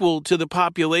 equal to the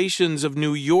populations of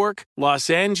New York, Los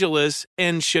Angeles,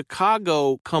 and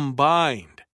Chicago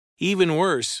combined. Even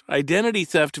worse, identity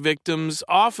theft victims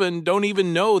often don't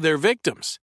even know they're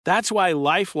victims. That's why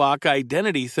LifeLock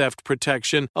Identity Theft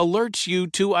Protection alerts you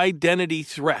to identity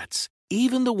threats,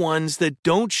 even the ones that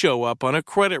don't show up on a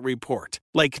credit report,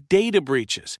 like data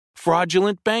breaches,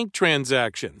 fraudulent bank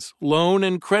transactions, loan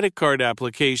and credit card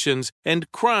applications,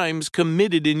 and crimes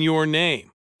committed in your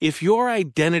name. If your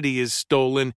identity is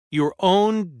stolen, your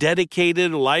own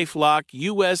dedicated LifeLock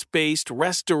U.S.-based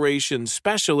restoration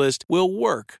specialist will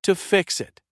work to fix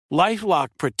it. LifeLock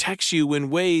protects you in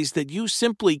ways that you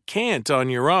simply can't on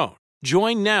your own.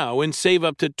 Join now and save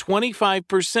up to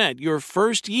 25% your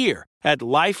first year at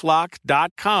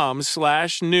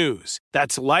LifeLock.com/news.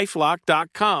 That's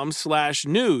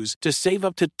LifeLock.com/news to save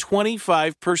up to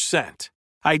 25%.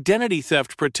 Identity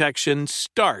theft protection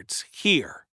starts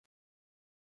here.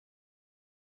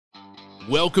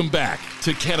 Welcome back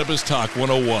to Cannabis Talk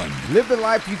 101. Live the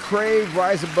life you crave.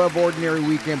 Rise above ordinary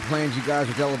weekend plans. You guys,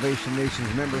 with Elevation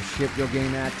Nation's membership, you'll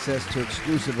gain access to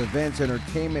exclusive events,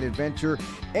 entertainment, adventure,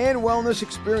 and wellness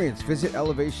experience. Visit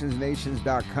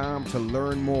elevationsnations.com to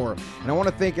learn more. And I want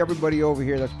to thank everybody over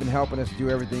here that's been helping us do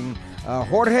everything.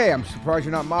 Jorge, I'm surprised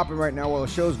you're not mopping right now while the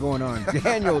show's going on.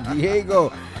 Daniel,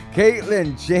 Diego,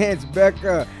 Caitlin, Chance,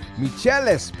 Becca,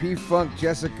 Michelis, P-Funk,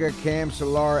 Jessica, Cam,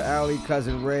 Solar, Ali,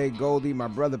 Cousin Ray, Goldie, my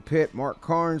brother Pitt, Mark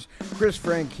Carnes, Chris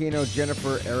Franchino,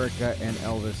 Jennifer, Erica, and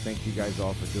Elvis. Thank you guys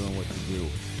all for doing what you do.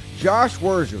 Josh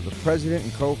Werzer, the president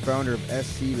and co-founder of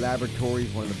SC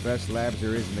Laboratories, one of the best labs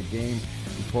there is in the game.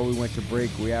 Before we went to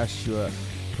break, we asked you a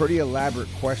pretty elaborate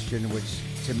question, which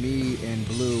to me and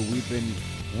Blue, we've been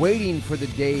waiting for the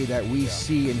day that we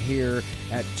see and hear.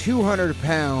 At 200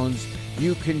 pounds,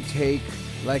 you can take,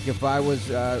 like if I was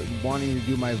wanting to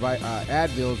do my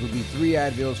Advils, would be 3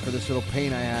 Advils for this little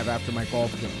pain I have after my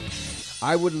golf game.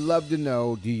 I would love to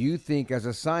know, do you think as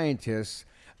a scientist,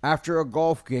 after a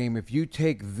golf game, if you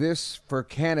take this for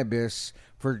cannabis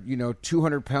for,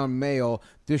 200-pound male,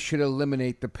 this should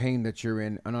eliminate the pain that you're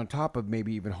in, and on top of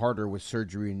maybe even harder with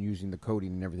surgery and using the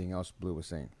codeine and everything else Blue was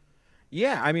saying?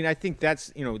 Yeah, I mean, I think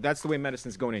that's the way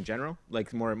medicine's going in general,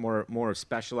 like more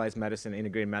specialized medicine,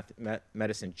 integrated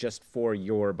medicine just for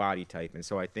your body type. And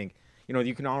so I think,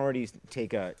 you can already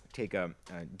take a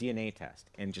DNA test,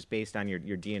 and just based on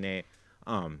your DNA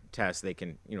test, they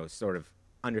can, sort of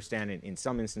understand in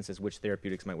some instances which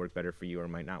therapeutics might work better for you or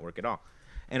might not work at all.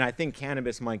 And I think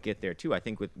cannabis might get there too. I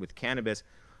think with cannabis,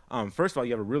 first of all,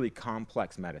 you have a really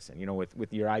complex medicine.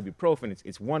 With your ibuprofen,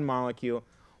 it's one molecule.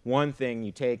 one thing,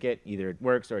 you take it, either it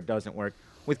works or it doesn't work.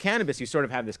 With cannabis, you sort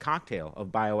of have this cocktail of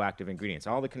bioactive ingredients.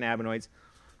 All the cannabinoids,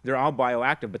 they're all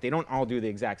bioactive, but they don't all do the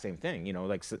exact same thing. You know,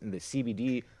 like the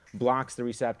CBD blocks the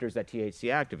receptors that THC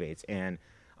activates, and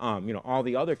you know, all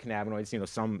the other cannabinoids, you know,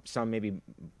 some maybe,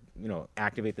 you know,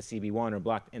 activate the CB1 or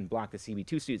block the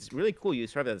CB2. So it's really cool. You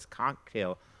sort of have this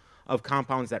cocktail of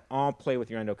compounds that all play with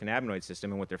your endocannabinoid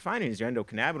system, and what they're finding is your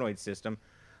endocannabinoid system,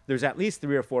 there's at least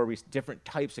 3 or 4 different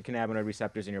types of cannabinoid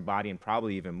receptors in your body, and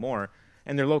probably even more,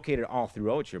 and they're located all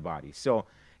throughout your body. So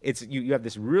it's you have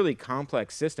this really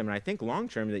complex system, and I think long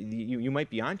term that you might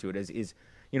be onto it. Is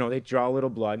you know, they draw a little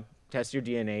blood, test your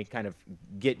DNA, kind of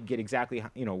get exactly,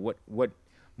 you know, what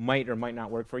might or might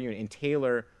not work for you, and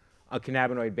tailor a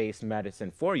cannabinoid-based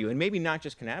medicine for you, and maybe not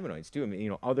just cannabinoids too. I mean, you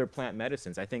know, other plant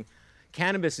medicines. I think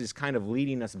cannabis is kind of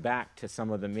leading us back to some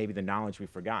of the knowledge we've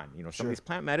forgotten. You know, some of these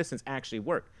plant medicines actually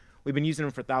work. We've been using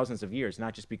them for thousands of years,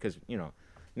 not just because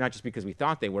we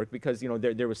thought they worked, because, you know,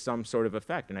 there was some sort of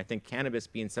effect. And I think cannabis,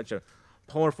 being such a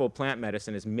powerful plant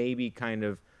medicine, is maybe kind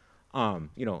of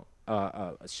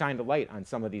shined a light on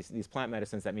some of these plant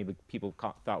medicines that maybe people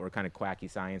thought were kind of quacky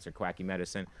science or quacky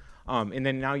medicine. And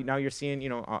then now you're seeing, you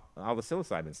know, all the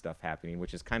psilocybin stuff happening,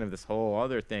 which is kind of this whole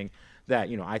other thing that,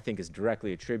 you know, I think is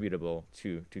directly attributable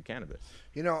to cannabis.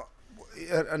 You know,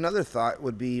 another thought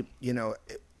would be, you know,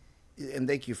 and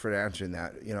thank you for answering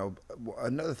that. You know,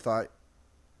 another thought,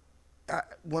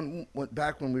 when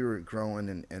back when we were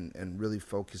growing and really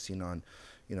focusing on,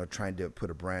 you know, trying to put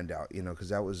a brand out, you know, because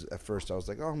that was, at first I was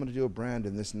like, oh, I'm going to do a brand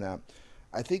and this and that.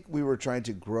 I think we were trying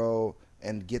to grow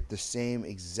and get the same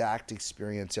exact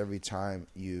experience every time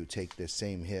you take the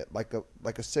same hit, like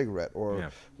a cigarette or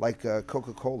like a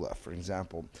Coca-Cola, for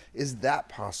example. Is that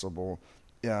possible,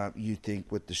 you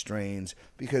think, with the strains?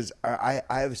 Because I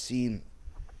have seen,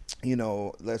 you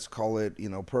know, let's call it, you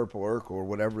know, Purple Urkel or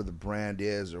whatever the brand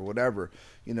is or whatever,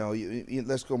 you know,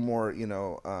 let's go more, you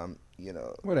know,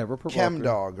 whatever,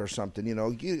 ChemDog or something. You know,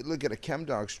 you look at a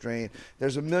ChemDog strain,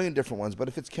 there's a million different ones, but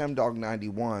if it's ChemDog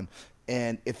 91,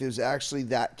 and if it's actually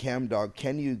that ChemDog,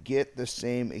 can you get the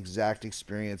same exact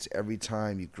experience every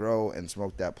time you grow and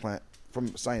smoke that plant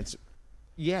from science?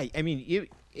 Yeah, I mean,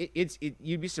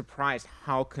 you'd be surprised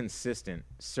how consistent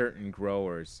certain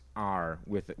growers are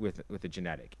with the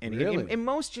genetic, and really? and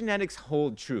most genetics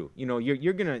hold true. You know,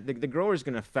 the grower's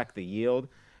gonna affect the yield,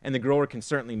 and the grower can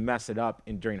certainly mess it up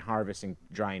during harvesting,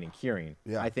 drying, and curing.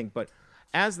 Yeah. I think, but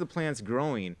as the plant's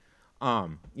growing,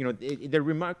 you know, they're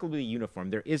remarkably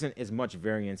uniform. There isn't as much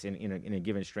variance in a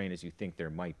given strain as you think there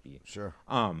might be. Sure.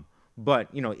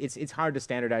 But, you know, it's hard to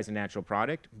standardize a natural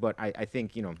product, but I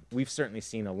think, you know, we've certainly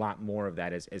seen a lot more of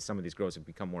that as some of these growers have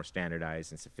become more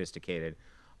standardized and sophisticated.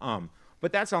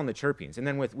 But that's all in the terpenes. And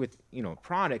then with you know,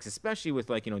 products, especially with,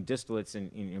 like, you know, distillates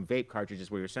and vape cartridges,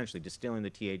 where you're essentially distilling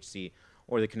the THC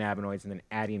or the cannabinoids and then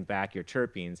adding back your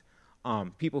terpenes,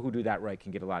 people who do that right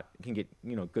can get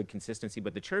you know, good consistency.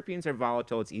 But the terpenes are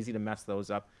volatile. It's easy to mess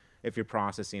those up if you're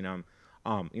processing them.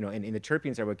 You know, and the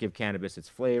terpenes are what give cannabis its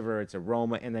flavor, its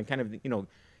aroma, and then kind of, you know,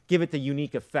 give it the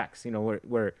unique effects. You know,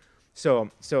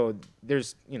 so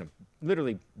there's, you know,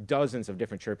 literally dozens of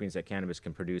different terpenes that cannabis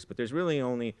can produce, but there's really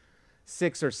only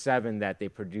 6 or 7 that they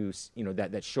produce, you know,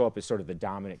 that show up as sort of the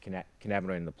dominant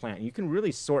cannabinoid in the plant. And you can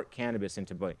really sort cannabis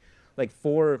into like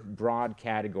 4 broad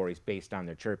categories based on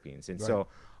their terpenes. And so,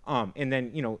 and then,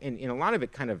 you know, and a lot of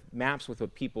it kind of maps with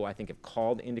what people, I think, have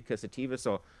called indica sativa.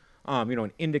 So, you know,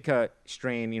 an indica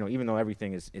strain, you know, even though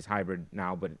everything is hybrid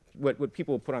now, but what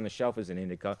people put on the shelf as an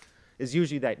indica is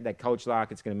usually that couch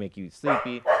lock. It's going to make you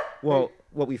sleepy. Well,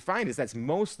 what we find is that's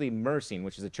mostly myrcene,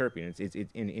 which is a terpene.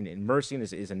 Myrcene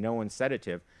is a known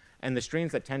sedative, and the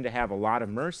strains that tend to have a lot of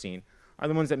myrcene are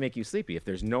the ones that make you sleepy. If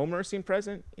there's no myrcene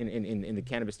present in the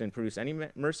cannabis didn't produce any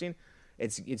myrcene,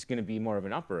 it's going to be more of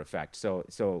an upper effect.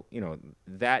 So you know,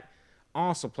 that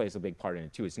also plays a big part in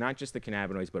it too. It's not just the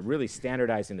cannabinoids, but really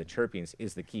standardizing the terpenes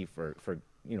is the key for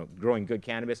you know, growing good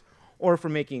cannabis or for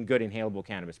making good inhalable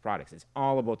cannabis products. It's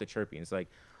all about the terpenes. Like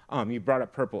you brought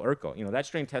up Purple Urkel. You know, that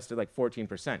strain tested like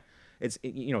 14%.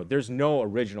 You know, there's no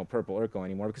original Purple Urkel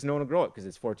anymore because no one will grow it because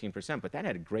it's 14%. But that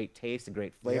had a great taste, a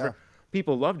great flavor. Yeah.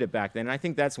 People loved it back then, and I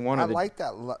think that's one of the. I like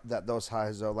that those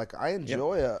highs though. Like I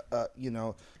enjoy you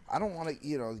know, I don't want to,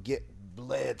 you know, get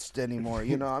blitzed anymore.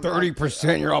 You know,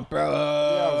 30%. You're up. Yeah,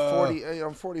 I'm 40. You know,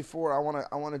 I'm 44.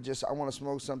 I want to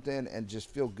smoke something and just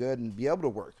feel good and be able to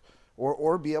work,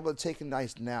 or be able to take a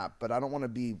nice nap. But I don't want to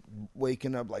be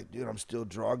waking up like, dude, I'm still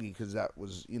druggy because that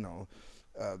was, you know,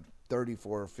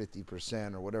 34 or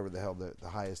 50% or whatever the hell the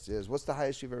highest is. What's the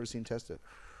highest you've ever seen tested?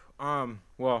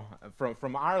 Well,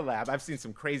 from our lab, I've seen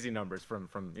some crazy numbers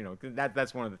from you know,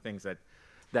 that's one of the things that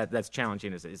that's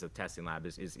challenging as a testing lab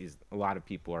is a lot of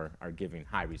people are giving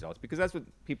high results because that's what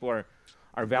people are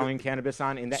valuing cannabis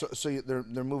on. And that, so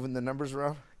they're moving the numbers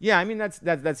around. Yeah, I mean that's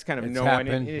kind of known.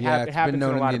 It happens in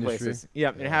a lot of places.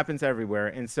 Yeah, it happens everywhere.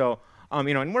 And so and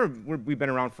we've been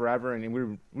around forever, and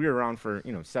we were around for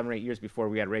 7 or 8 years before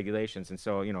we had regulations. And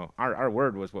so our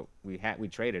word was what we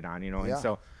traded on. And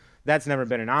so that's never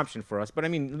been an option for us. But I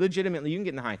mean, legitimately, you can get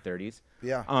in the high 30s.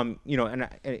 Yeah. And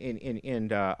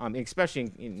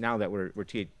especially now that we're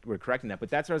correcting that. But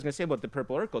that's what I was going to say about the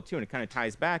purple Urkel too, and it kind of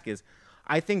ties back is,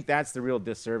 I think that's the real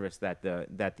disservice that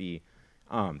the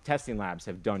testing labs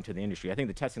have done to the industry. I think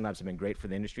the testing labs have been great for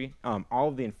the industry. All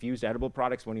of the infused edible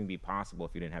products wouldn't even be possible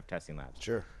if you didn't have testing labs.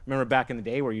 Sure. Remember back in the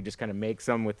day where you just kind of make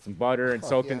some with some butter and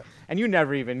soap, and you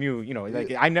never even knew,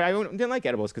 I didn't like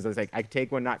edibles because I was like, I could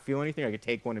take one, not feel anything, or I could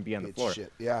take one and be on the floor.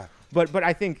 Shit. Yeah. But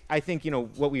I think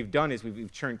what we've done is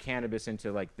we've turned cannabis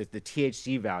into like the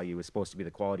THC value is supposed to be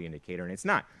the quality indicator, and it's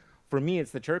not. For me,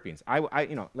 it's the terpenes. I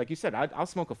like you said, I'll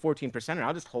smoke a 14%, and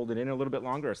I'll just hold it in a little bit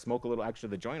longer, or smoke a little extra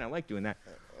of the joint. I like doing that.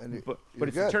 But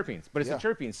it's the terpenes. But it's the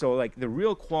terpenes. So like the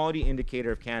real quality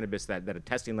indicator of cannabis that a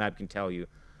testing lab can tell you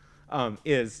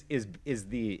is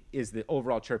the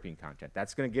overall terpene content.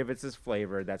 That's going to give it its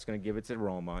flavor. That's going to give it its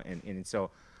aroma. And so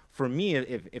for me,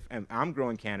 if I'm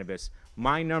growing cannabis,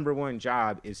 my number one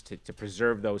job is to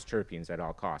preserve those terpenes at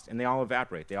all costs. And they all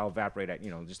evaporate. They all evaporate at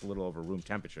just a little over room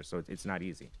temperature. So it's not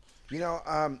easy.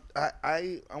 I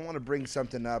want to bring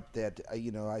something up that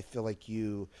I feel like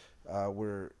you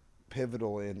were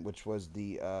pivotal in, which was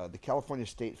the California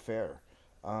State Fair.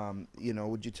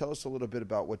 Would you tell us a little bit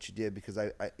about what you did? Because I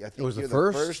think you're the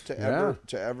first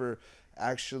to ever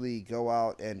actually go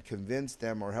out and convince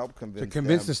them or help convince them.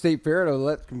 The State Fair to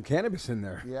let some cannabis in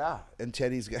there. Yeah, and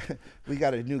Teddy's we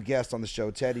got a new guest on the show.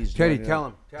 Teddy, tell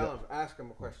him, ask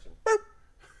him a question.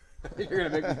 You're gonna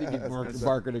make me think he's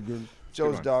barking again.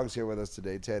 Joe's dog's here with us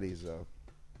today. Teddy's.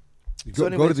 Go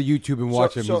to the YouTube and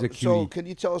watch him. He's a cutie. So can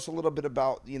you tell us a little bit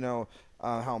about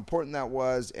how important that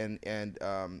was and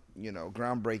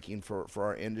groundbreaking for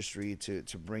our industry to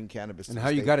bring cannabis to and the how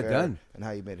you State got Fair it done and how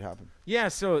you made it happen? Yeah,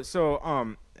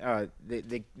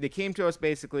 they came to us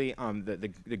basically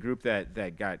the group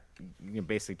that got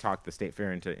basically talked the State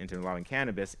Fair into allowing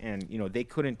cannabis, and they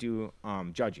couldn't do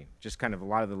judging, just kind of a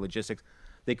lot of the logistics.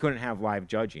 They couldn't have live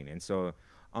judging, and so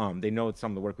they know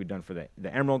some of the work we've done for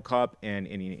the Emerald Cup,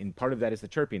 and part of that is the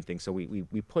terpene thing. So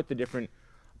we put the different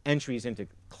entries into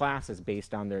classes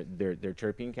based on their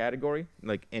terpene category,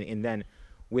 and then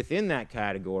within that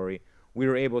category we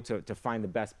were able to find the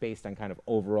best based on kind of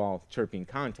overall terpene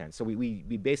content. So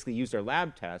we basically used our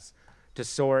lab tests to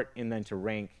sort and then to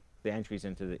rank the entries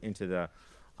into the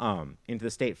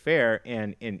State Fair,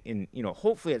 and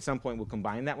hopefully at some point we'll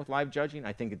combine that with live judging.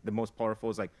 I think the most powerful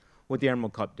is like what the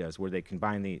Emerald Cup does, where they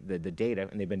combine the data,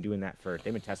 and they've been doing that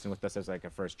they've been testing with us as like a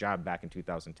first job back in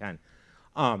 2010.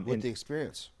 With the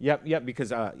experience. Yep,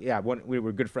 because we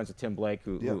were good friends with Tim Blake,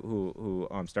 who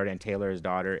started, and Taylor, his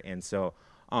daughter, and so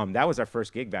that was our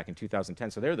first gig back in 2010.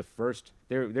 So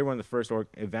they're one of the first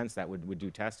events that would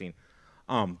do testing.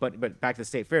 But back to the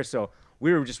State Fair. So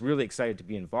we were just really excited to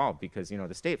be involved because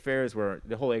the State Fair is where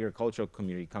the whole agricultural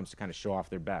community comes to kind of show off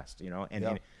their best,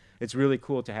 and it's really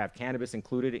cool to have cannabis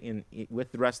included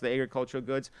with the rest of the agricultural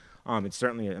goods. It's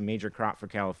certainly a major crop for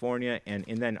California,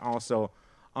 and then also.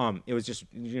 It was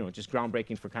just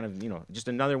groundbreaking for kind of just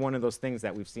another one of those things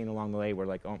that we've seen along the way. We're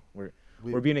like,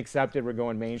 we're being accepted. We're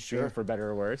going mainstream, for better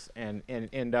or worse.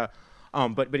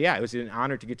 But yeah, it was an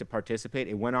honor to get to participate.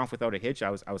 It went off without a hitch. I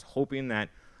was hoping that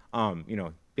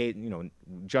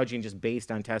judging just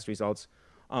based on test results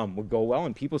would go well,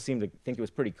 and people seemed to think it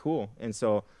was pretty cool. And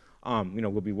so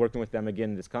we'll be working with them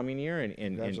again this coming year,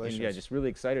 and just really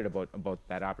excited about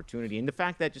that opportunity and the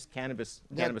fact that just cannabis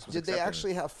was accepted. Did they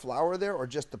actually have flower there, or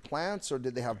just the plants, or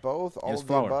did they have both? All of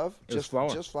the above? Just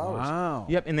flowers. Just flowers. Wow.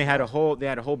 Yep, and they had a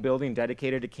whole building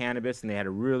dedicated to cannabis, and they had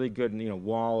a really good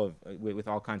wall with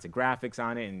all kinds of graphics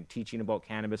on it and teaching about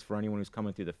cannabis for anyone who's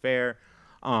coming through the fair.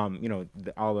 All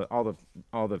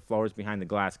the flowers behind the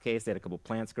glass case. They had a couple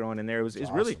plants growing in there. It was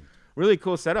awesome. Really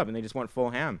cool setup, and they just went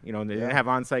full ham. They didn't have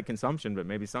on-site consumption, but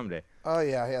maybe someday. Oh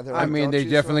yeah. They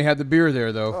definitely had the beer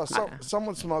there, though.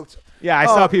 Someone smoked. Yeah, I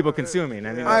saw people consuming.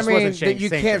 You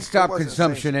can't stop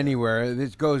consumption anywhere.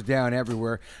 This goes down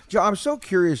everywhere. Joe, I'm so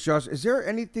curious, Josh. Is there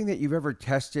anything that you've ever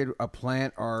tested a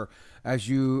plant, or as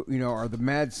you are the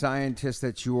mad scientist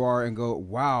that you are, and go,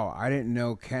 wow, I didn't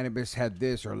know cannabis had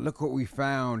this, or look what we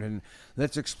found, and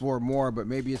let's explore more, but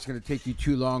maybe it's going to take you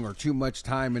too long or too much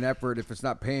time and effort if it's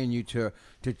not paying you to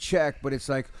check. But it's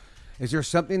like, is there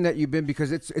something that you've been,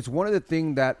 because it's one of the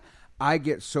things that I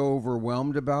get so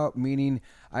overwhelmed about, meaning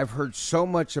I've heard so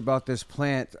much about this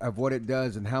plant, of what it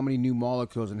does and how many new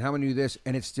molecules and how many new this,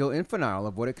 and it's still infantile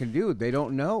of what it can do. They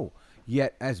don't know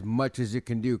yet as much as it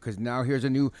can do, because now here's a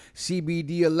new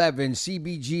CBD11,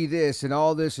 CBG this and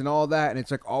all that, and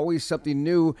it's like always something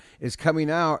new is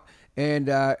coming out. And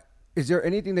is there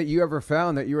anything that you ever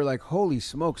found that you were like, holy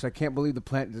smokes, I can't believe the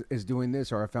plant is doing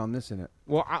this, or I found this in it?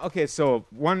 Well, okay, so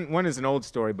one is an old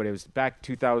story, but it was back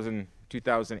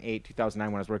 2008,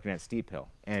 2009 when I was working at Steep Hill.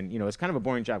 And, it's kind of a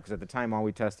boring job because at the time all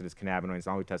we tested is cannabinoids,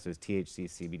 all we tested is THC,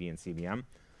 CBD, and CBM.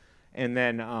 And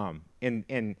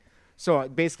then, so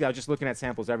basically I was just looking at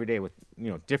samples every day with,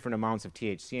 different amounts of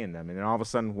THC in them. And then all of a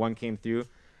sudden one came through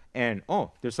and,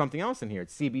 oh, there's something else in here.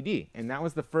 It's CBD. And that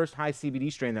was the first high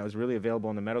CBD strain that was really available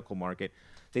in the medical market.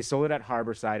 They sold it at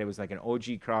Harborside. It was like an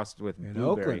OG crossed with in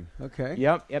blueberry. Oakland. Okay.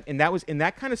 Yep. And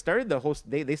that kind of started the whole.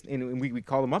 We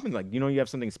called them up and like, you have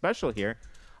something special here.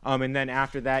 And then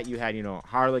after that, you had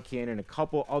Harlequin and a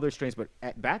couple other strains. But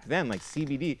back then, like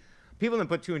CBD, people didn't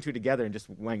put two and two together and just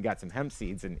went and got some hemp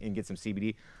seeds and get some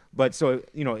CBD. But so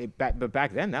but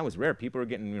back then that was rare. People were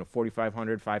getting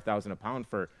 $4,500, $5,000 a pound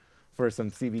for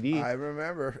some CBD. I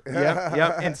remember.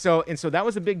 Yep. And so that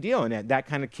was a big deal, and that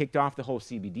kind of kicked off the whole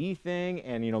CBD thing.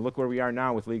 And look where we are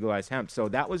now with legalized hemp. So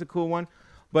that was a cool one.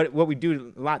 But what we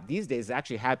do a lot these days is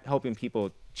actually helping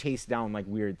people chase down like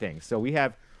weird things. So we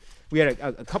had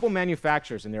a couple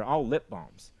manufacturers, and they're all lip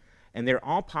balms, and they're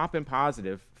all popping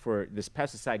positive for this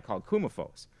pesticide called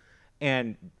Coumaphos.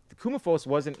 And the Coumaphos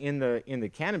wasn't in the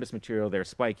cannabis material. They're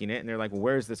spiking it, and they're like, well,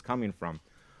 where is this coming from?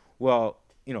 Well,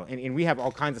 and we have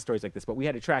all kinds of stories like this, but we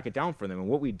had to track it down for them. And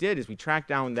what we did is we tracked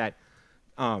down that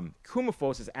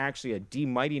Coumaphos is actually a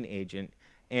demiting agent,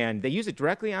 and they use it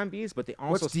directly on bees, but they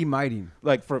also... What's demiting?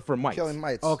 Like for mites. Killing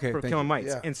mites. Okay, For killing mites.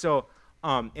 Yeah. And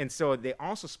so they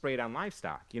also spray it on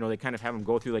livestock. They kind of have them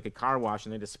go through like a car wash,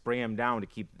 and they just spray them down to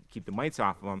keep the mites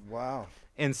off of them. Wow.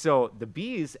 And so the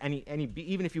bees,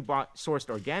 even if you sourced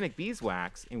organic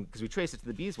beeswax, because we traced it to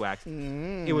the beeswax,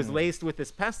 it was laced with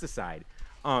this pesticide.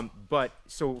 But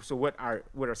so what our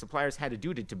suppliers had to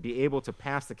do to be able to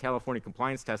pass the California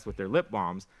compliance test with their lip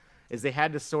balms is they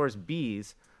had to source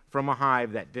bees from a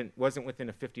hive that wasn't within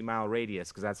a 50-mile radius,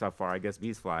 because that's how far I guess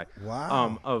bees fly.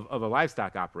 Wow. Of a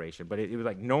livestock operation. But it was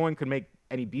like no one could make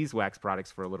any beeswax products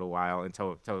for a little while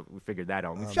until we figured that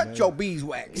out. Shut your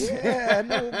beeswax. Yeah,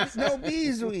 no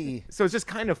beeswax. So it's just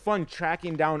kind of fun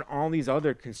tracking down all these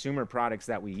other consumer products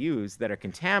that we use that are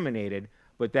contaminated,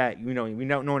 but that no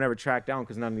one ever tracked down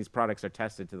because none of these products are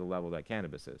tested to the level that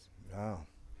cannabis is. Wow.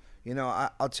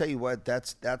 I'll tell you what,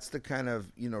 that's the kind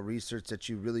of, research that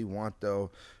you really want,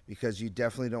 though, because you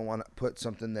definitely don't want to put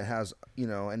something that has,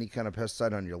 any kind of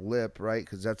pesticide on your lip, right?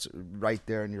 Because that's right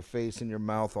there in your face, in your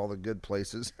mouth, all the good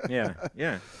places.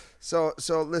 Yeah. So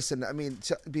listen, I mean,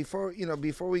 before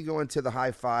we go into the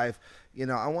high five,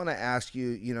 I want to ask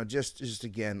you, just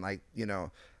again, like,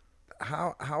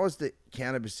 how has the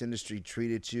cannabis industry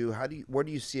treated you? Where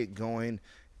do you see it going?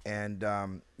 And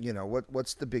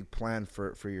what's the big plan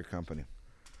for your company?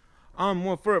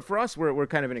 Well, for us, we're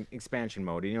kind of in expansion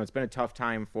mode. It's been a tough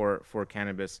time for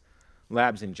cannabis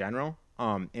labs in general.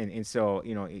 And so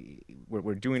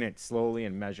we're doing it slowly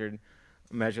and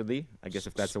measuredly. I guess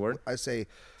if that's the word. I say,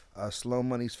 slow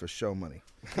money's for show money.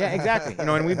 Yeah, exactly.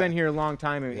 And we've been here a long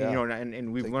time, and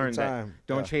and we've Take learned your that time.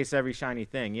 don't chase every shiny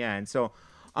thing. Yeah, and so.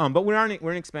 But we're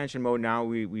in expansion mode now.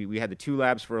 We had the two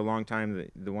labs for a long time,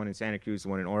 the one in Santa Cruz, the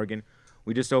one in Oregon.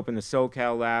 We just opened the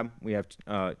SoCal lab. We have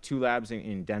two labs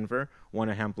in Denver, one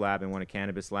a hemp lab and one a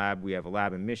cannabis lab. We have a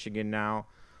lab in Michigan now,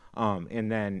 and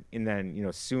then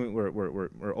soon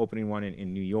we're opening one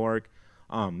in New York,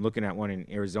 looking at one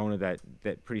in Arizona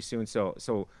that pretty soon.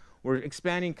 So we're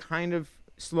expanding kind of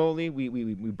slowly.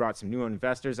 We brought some new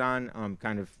investors on,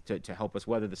 kind of to help us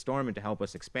weather the storm and to help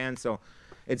us expand. So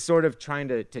it's sort of trying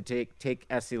to take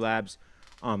SC Labs,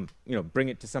 bring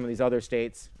it to some of these other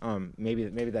states, maybe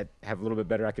that have a little bit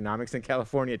better economics than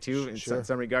California too, in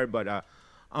some regard. But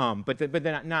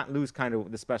then not lose kind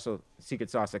of the special secret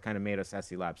sauce that kind of made us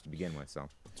SC Labs to begin with. So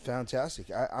it's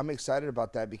fantastic. I'm excited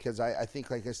about that because I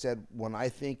think, like I said, when I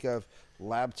think of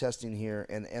lab testing here,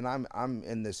 and I'm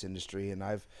in this industry, and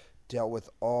I've dealt with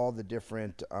all the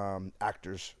different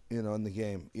actors, in the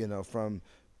game, from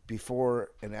before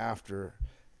and after.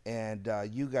 And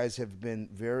you guys have been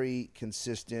very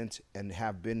consistent and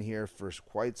have been here for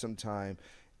quite some time.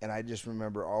 And I just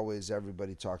remember always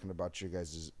everybody talking about your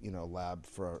guys' lab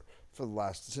for the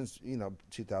last since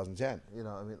 2010.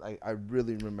 I mean, I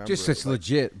really remember. Just it's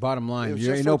legit. Bottom line,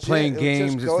 you ain't legit. playing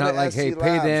games. It's not like, hey,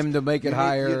 pay them to make it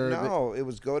higher. No, it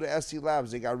was go to SC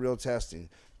Labs. They got real testing.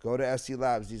 Go to SC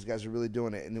Labs. These guys are really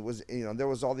doing it. And it was, there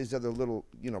was all these other little,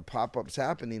 pop-ups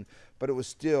happening, but it was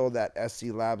still that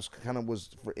SC Labs kind of was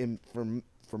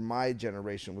for my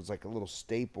generation was like a little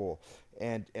staple.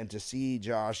 And to see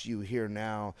Josh, you here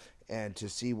now, and to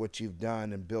see what you've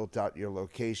done and built out your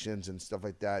locations and stuff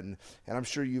like that. And I'm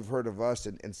sure you've heard of us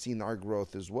and seen our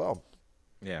growth as well.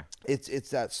 Yeah. It's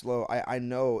that slow. I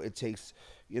know it takes,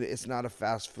 it's not a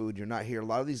fast food. You're not here. A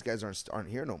lot of these guys aren't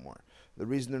here no more. The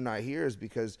reason they're not here is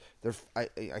because I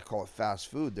call it fast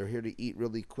food. They're here to eat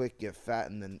really quick, get fat,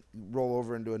 and then roll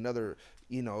over into another,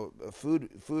 food,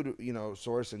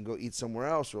 source and go eat somewhere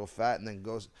else real fat, and then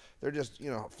they're just,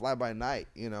 fly by night,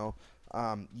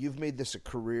 You've made this a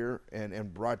career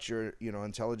and brought your,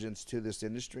 intelligence to this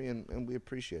industry, and we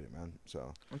appreciate it, man.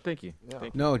 So well, thank you. Yeah.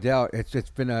 Thank you. No doubt. It's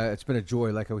been a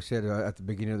joy, like I said at the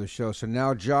beginning of the show. So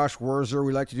now, Josh Werzer,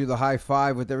 we like to do the high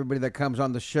five with everybody that comes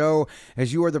on the show.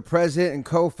 As you are the president and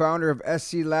co-founder of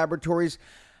SC Laboratories,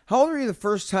 how old were you the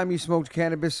first time you smoked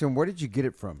cannabis, and where did you get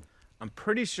it from? I'm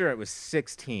pretty sure it was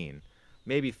 16,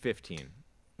 maybe 15,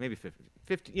 maybe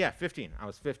 15. Yeah, 15. I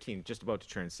was 15, just about to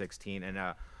turn 16, and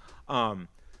I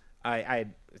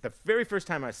the very first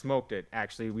time I smoked it,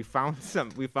 actually, we found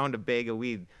a bag of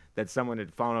weed that someone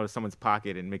had fallen out of someone's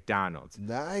pocket in McDonald's.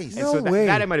 Nice. And so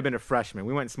that might have been a freshman.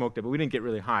 We went and smoked it, but we didn't get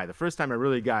really high. The first time I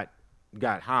really got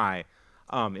high,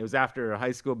 it was after a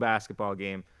high school basketball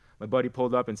game. My buddy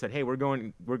pulled up and said, "Hey, we're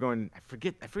going. I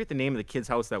forget the name of the kid's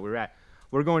house that we're at.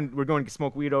 We're going to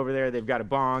smoke weed over there. They've got a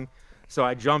bong." So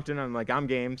I jumped in. I'm like, I'm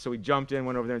game. So we jumped in,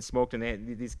 went over there and smoked.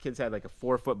 And these kids had like a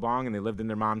 4-foot bong, and they lived in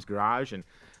their mom's garage. And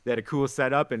they had a cool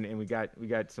setup. And we got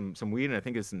some weed. And I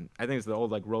think it's the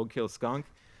old like roadkill skunk.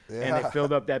 Yeah. And they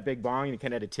filled up that big bong, and you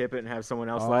kind of had to tip it and have someone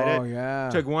else light it. Oh yeah.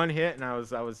 Took one hit, and I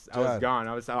was gone.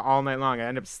 I was all night long. I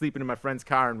ended up sleeping in my friend's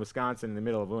car in Wisconsin in the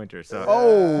middle of winter. So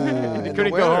I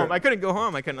couldn't go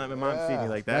home. I couldn't let my mom see me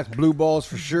like that. That's blue balls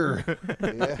for sure.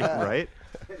 Right.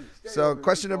 So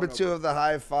question number 2 of the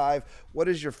high five: what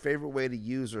is your favorite way to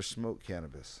use or smoke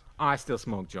cannabis? I still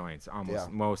smoke joints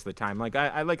most of the time. Like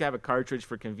I like to have a cartridge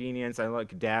for convenience. I like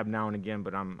to dab now and again,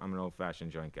 but I'm an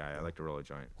old-fashioned joint guy. I like to roll a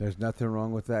joint. There's nothing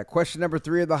wrong with that. Question number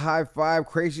 3 of the high five: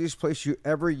 craziest place you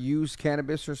ever used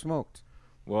cannabis or smoked?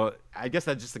 Well, I guess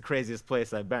that's just the craziest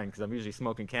place I've been, because I'm usually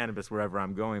smoking cannabis wherever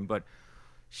I'm going. But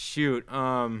shoot,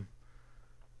 well,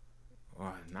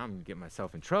 now I'm gonna get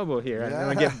myself in trouble here. I'm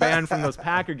gonna get banned from those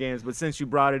Packer games. But since you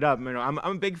brought it up, I'm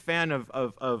a big fan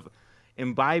of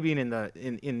imbibing in the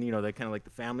kind of like the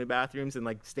family bathrooms and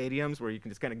like stadiums where you can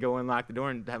just kind of go in, lock the door,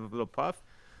 and have a little puff.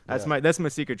 That's my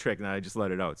secret trick. Now I just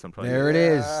let it out. There it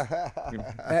is.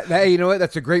 Hey, you know what?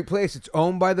 That's a great place. It's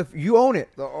owned by you own it.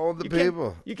 They own the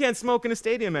people. You can't smoke in a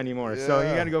stadium anymore, so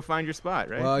you got to go find your spot,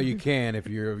 right? Well, you can if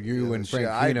you're and Frank.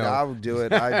 I'll do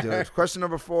it. I do it. Question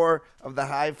number 4 of the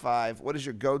high five: what is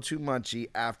your go-to munchie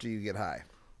after you get high?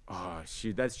 Oh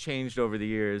shoot, that's changed over the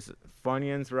years.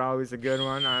 Funyuns were always a good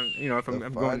one. If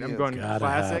I'm going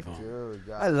classic.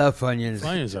 I love Funyuns.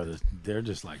 Funyuns they're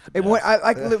just like the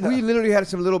best. We literally had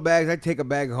some little bags. I'd take a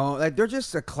bag home. Like they're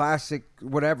just a classic.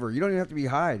 Whatever. You don't even have to be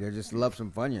high. They just love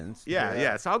some Funyuns.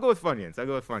 Yeah. So I'll go with Funyuns. I'm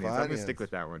gonna stick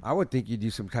with that one. I would think you'd do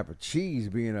some type of cheese.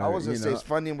 I was gonna say it's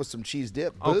Funyun with some cheese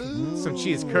dip. Some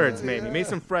cheese curds maybe. Maybe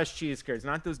some fresh cheese curds,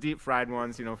 not those deep fried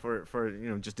ones. For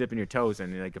just dipping your toes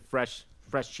in, like a fresh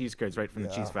cheese curds right from the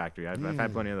cheese factory. I've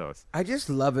had plenty of those. I just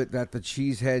love it that the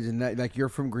cheese heads and that, like you're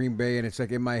from Green Bay, and it's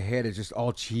like in my head it's just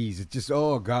all cheese. It's just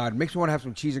it makes me want to have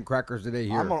some cheese and crackers today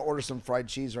here. I'm gonna order some fried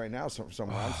cheese right now.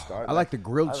 Somewhere I'm starting. I like the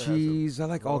grilled cheese. I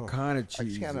like all kind of cheese. I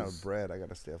just can't have bread. I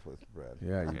gotta stay up with bread.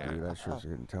 Yeah, you do. That shit's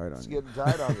getting tight on you. It's you. getting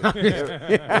tight on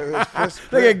me.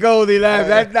 Look at Goldie laugh.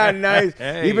 That's not nice.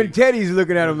 Hey. Even Teddy's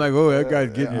looking at him like, oh, that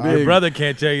guy's getting big. Your brother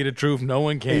can't tell you the truth. No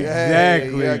one can.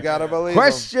 Exactly. Yeah, gotta believe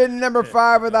Question number 5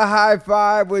 of the high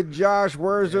five with Josh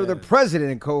Werzer, the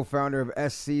president and co-founder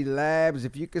of SC Labs.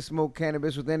 If you could smoke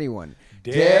cannabis with anyone,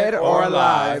 dead or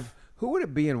alive, who would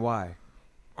it be and why?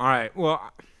 All right. Well,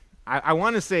 I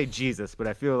want to say Jesus, but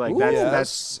I feel like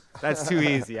that's too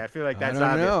easy. I feel like that's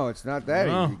obvious. No, it's not that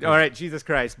easy. All right, Jesus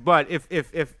Christ. But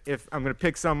if I'm gonna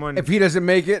pick someone, if he doesn't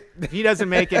make it,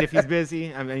 if he's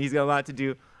busy, I mean, he's got a lot to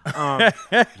do. He got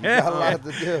a lot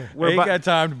to do. He ain't got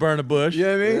time to burn a bush. You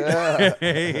know what I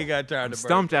mean? He ain't got time to burn.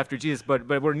 Stumped after Jesus, but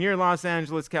we're near Los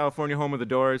Angeles, California, home of the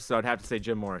Doors, so I'd have to say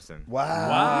Jim Morrison.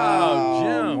 Wow,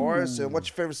 Jim Morrison. What's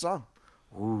your favorite song?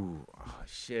 Ooh, oh,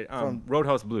 shit.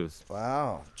 Roadhouse Blues.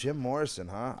 Wow, Jim Morrison,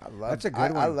 huh? That's a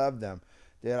good one. I love them.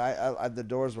 Dude, I the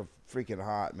Doors were freaking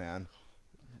hot, man.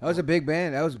 That was a big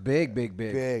band. That was big.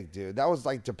 Big, dude. That was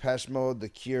like Depeche Mode, The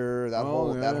Cure. That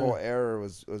whole era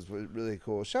was really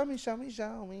cool. Show me.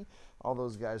 All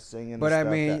those guys singing. But I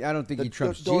mean, I don't think he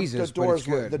trumps Jesus. The Doors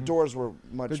but it's good. The Doors were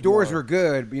much. The Doors more. were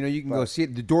good. You know, you can go see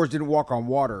it. The Doors didn't walk on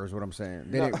water, is what I'm saying.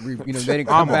 They didn't. They didn't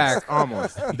come back.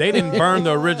 Almost. They didn't burn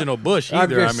the original bush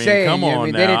either. I'm just saying, come on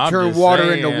now. They didn't turn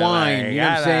water into wine. Like, you know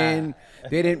what I'm saying?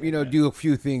 They didn't, do a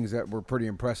few things that were pretty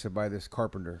impressive by this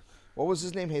carpenter. What was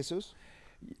his name? Jesus.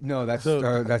 No, that's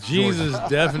Jesus. George.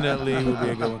 Definitely would be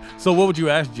a good one. So, what would you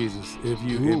ask Jesus if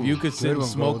you could sit and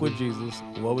smoke Goldie. with Jesus?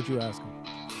 What would you ask him?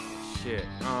 Shit.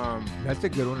 That's a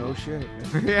good one. Oh shit.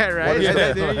 Yeah, right.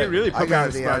 You really put I me on got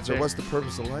the the spot answer. there. What's the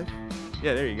purpose of life?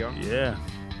 Yeah, there you go. Yeah.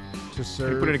 To You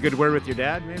serve. put in a good word with your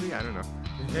dad, maybe? I don't know.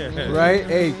 Right?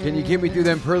 Hey, can you get me through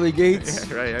them pearly gates?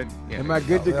 Right. Am I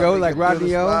good to go like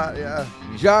Rodney O? Yeah.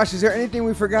 Josh, is there anything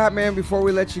we forgot, man, before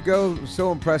we let you go?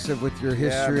 So impressive with your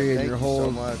history and thank your you whole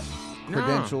so much.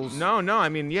 credentials. No. I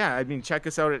mean, check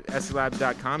us out at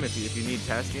slabs.com if you need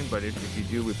testing. But if you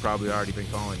do, we've probably already been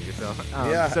calling you. So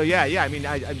Yeah. So yeah. I mean,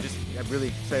 I'm really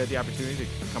excited the opportunity to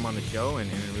come on the show, and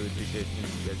I really appreciate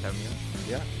you guys having me on.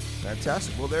 Yeah.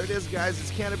 Fantastic. Well, there it is, guys.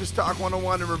 It's Cannabis Talk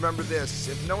 101. And remember this: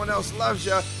 if no one else loves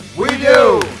you, we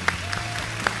do.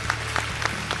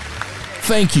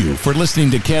 Thank you for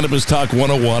listening to Cannabis Talk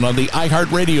 101 on the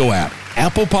iHeartRadio app,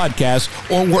 Apple Podcasts,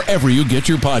 or wherever you get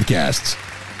your podcasts.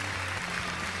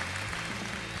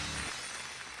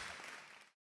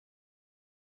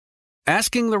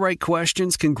 Asking the right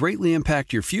questions can greatly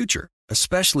impact your future,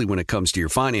 especially when it comes to your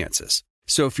finances.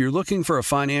 So if you're looking for a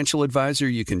financial advisor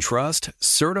you can trust,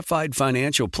 certified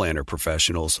financial planner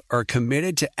professionals are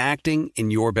committed to acting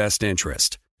in your best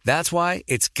interest. That's why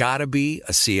it's got to be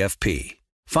a CFP.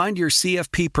 Find your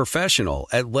CFP professional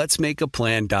at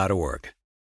letsmakeaplan.org.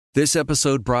 This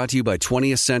episode brought to you by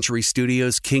 20th Century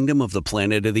Studios' Kingdom of the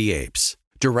Planet of the Apes.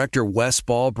 Director Wes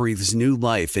Ball breathes new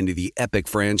life into the epic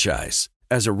franchise.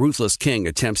 As a ruthless king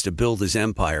attempts to build his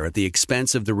empire at the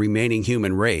expense of the remaining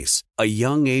human race, a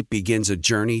young ape begins a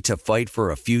journey to fight for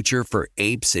a future for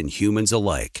apes and humans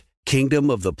alike. Kingdom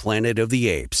of the Planet of the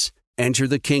Apes. Enter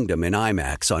the kingdom in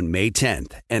IMAX on May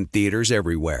 10th and theaters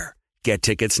everywhere. Get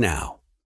tickets now.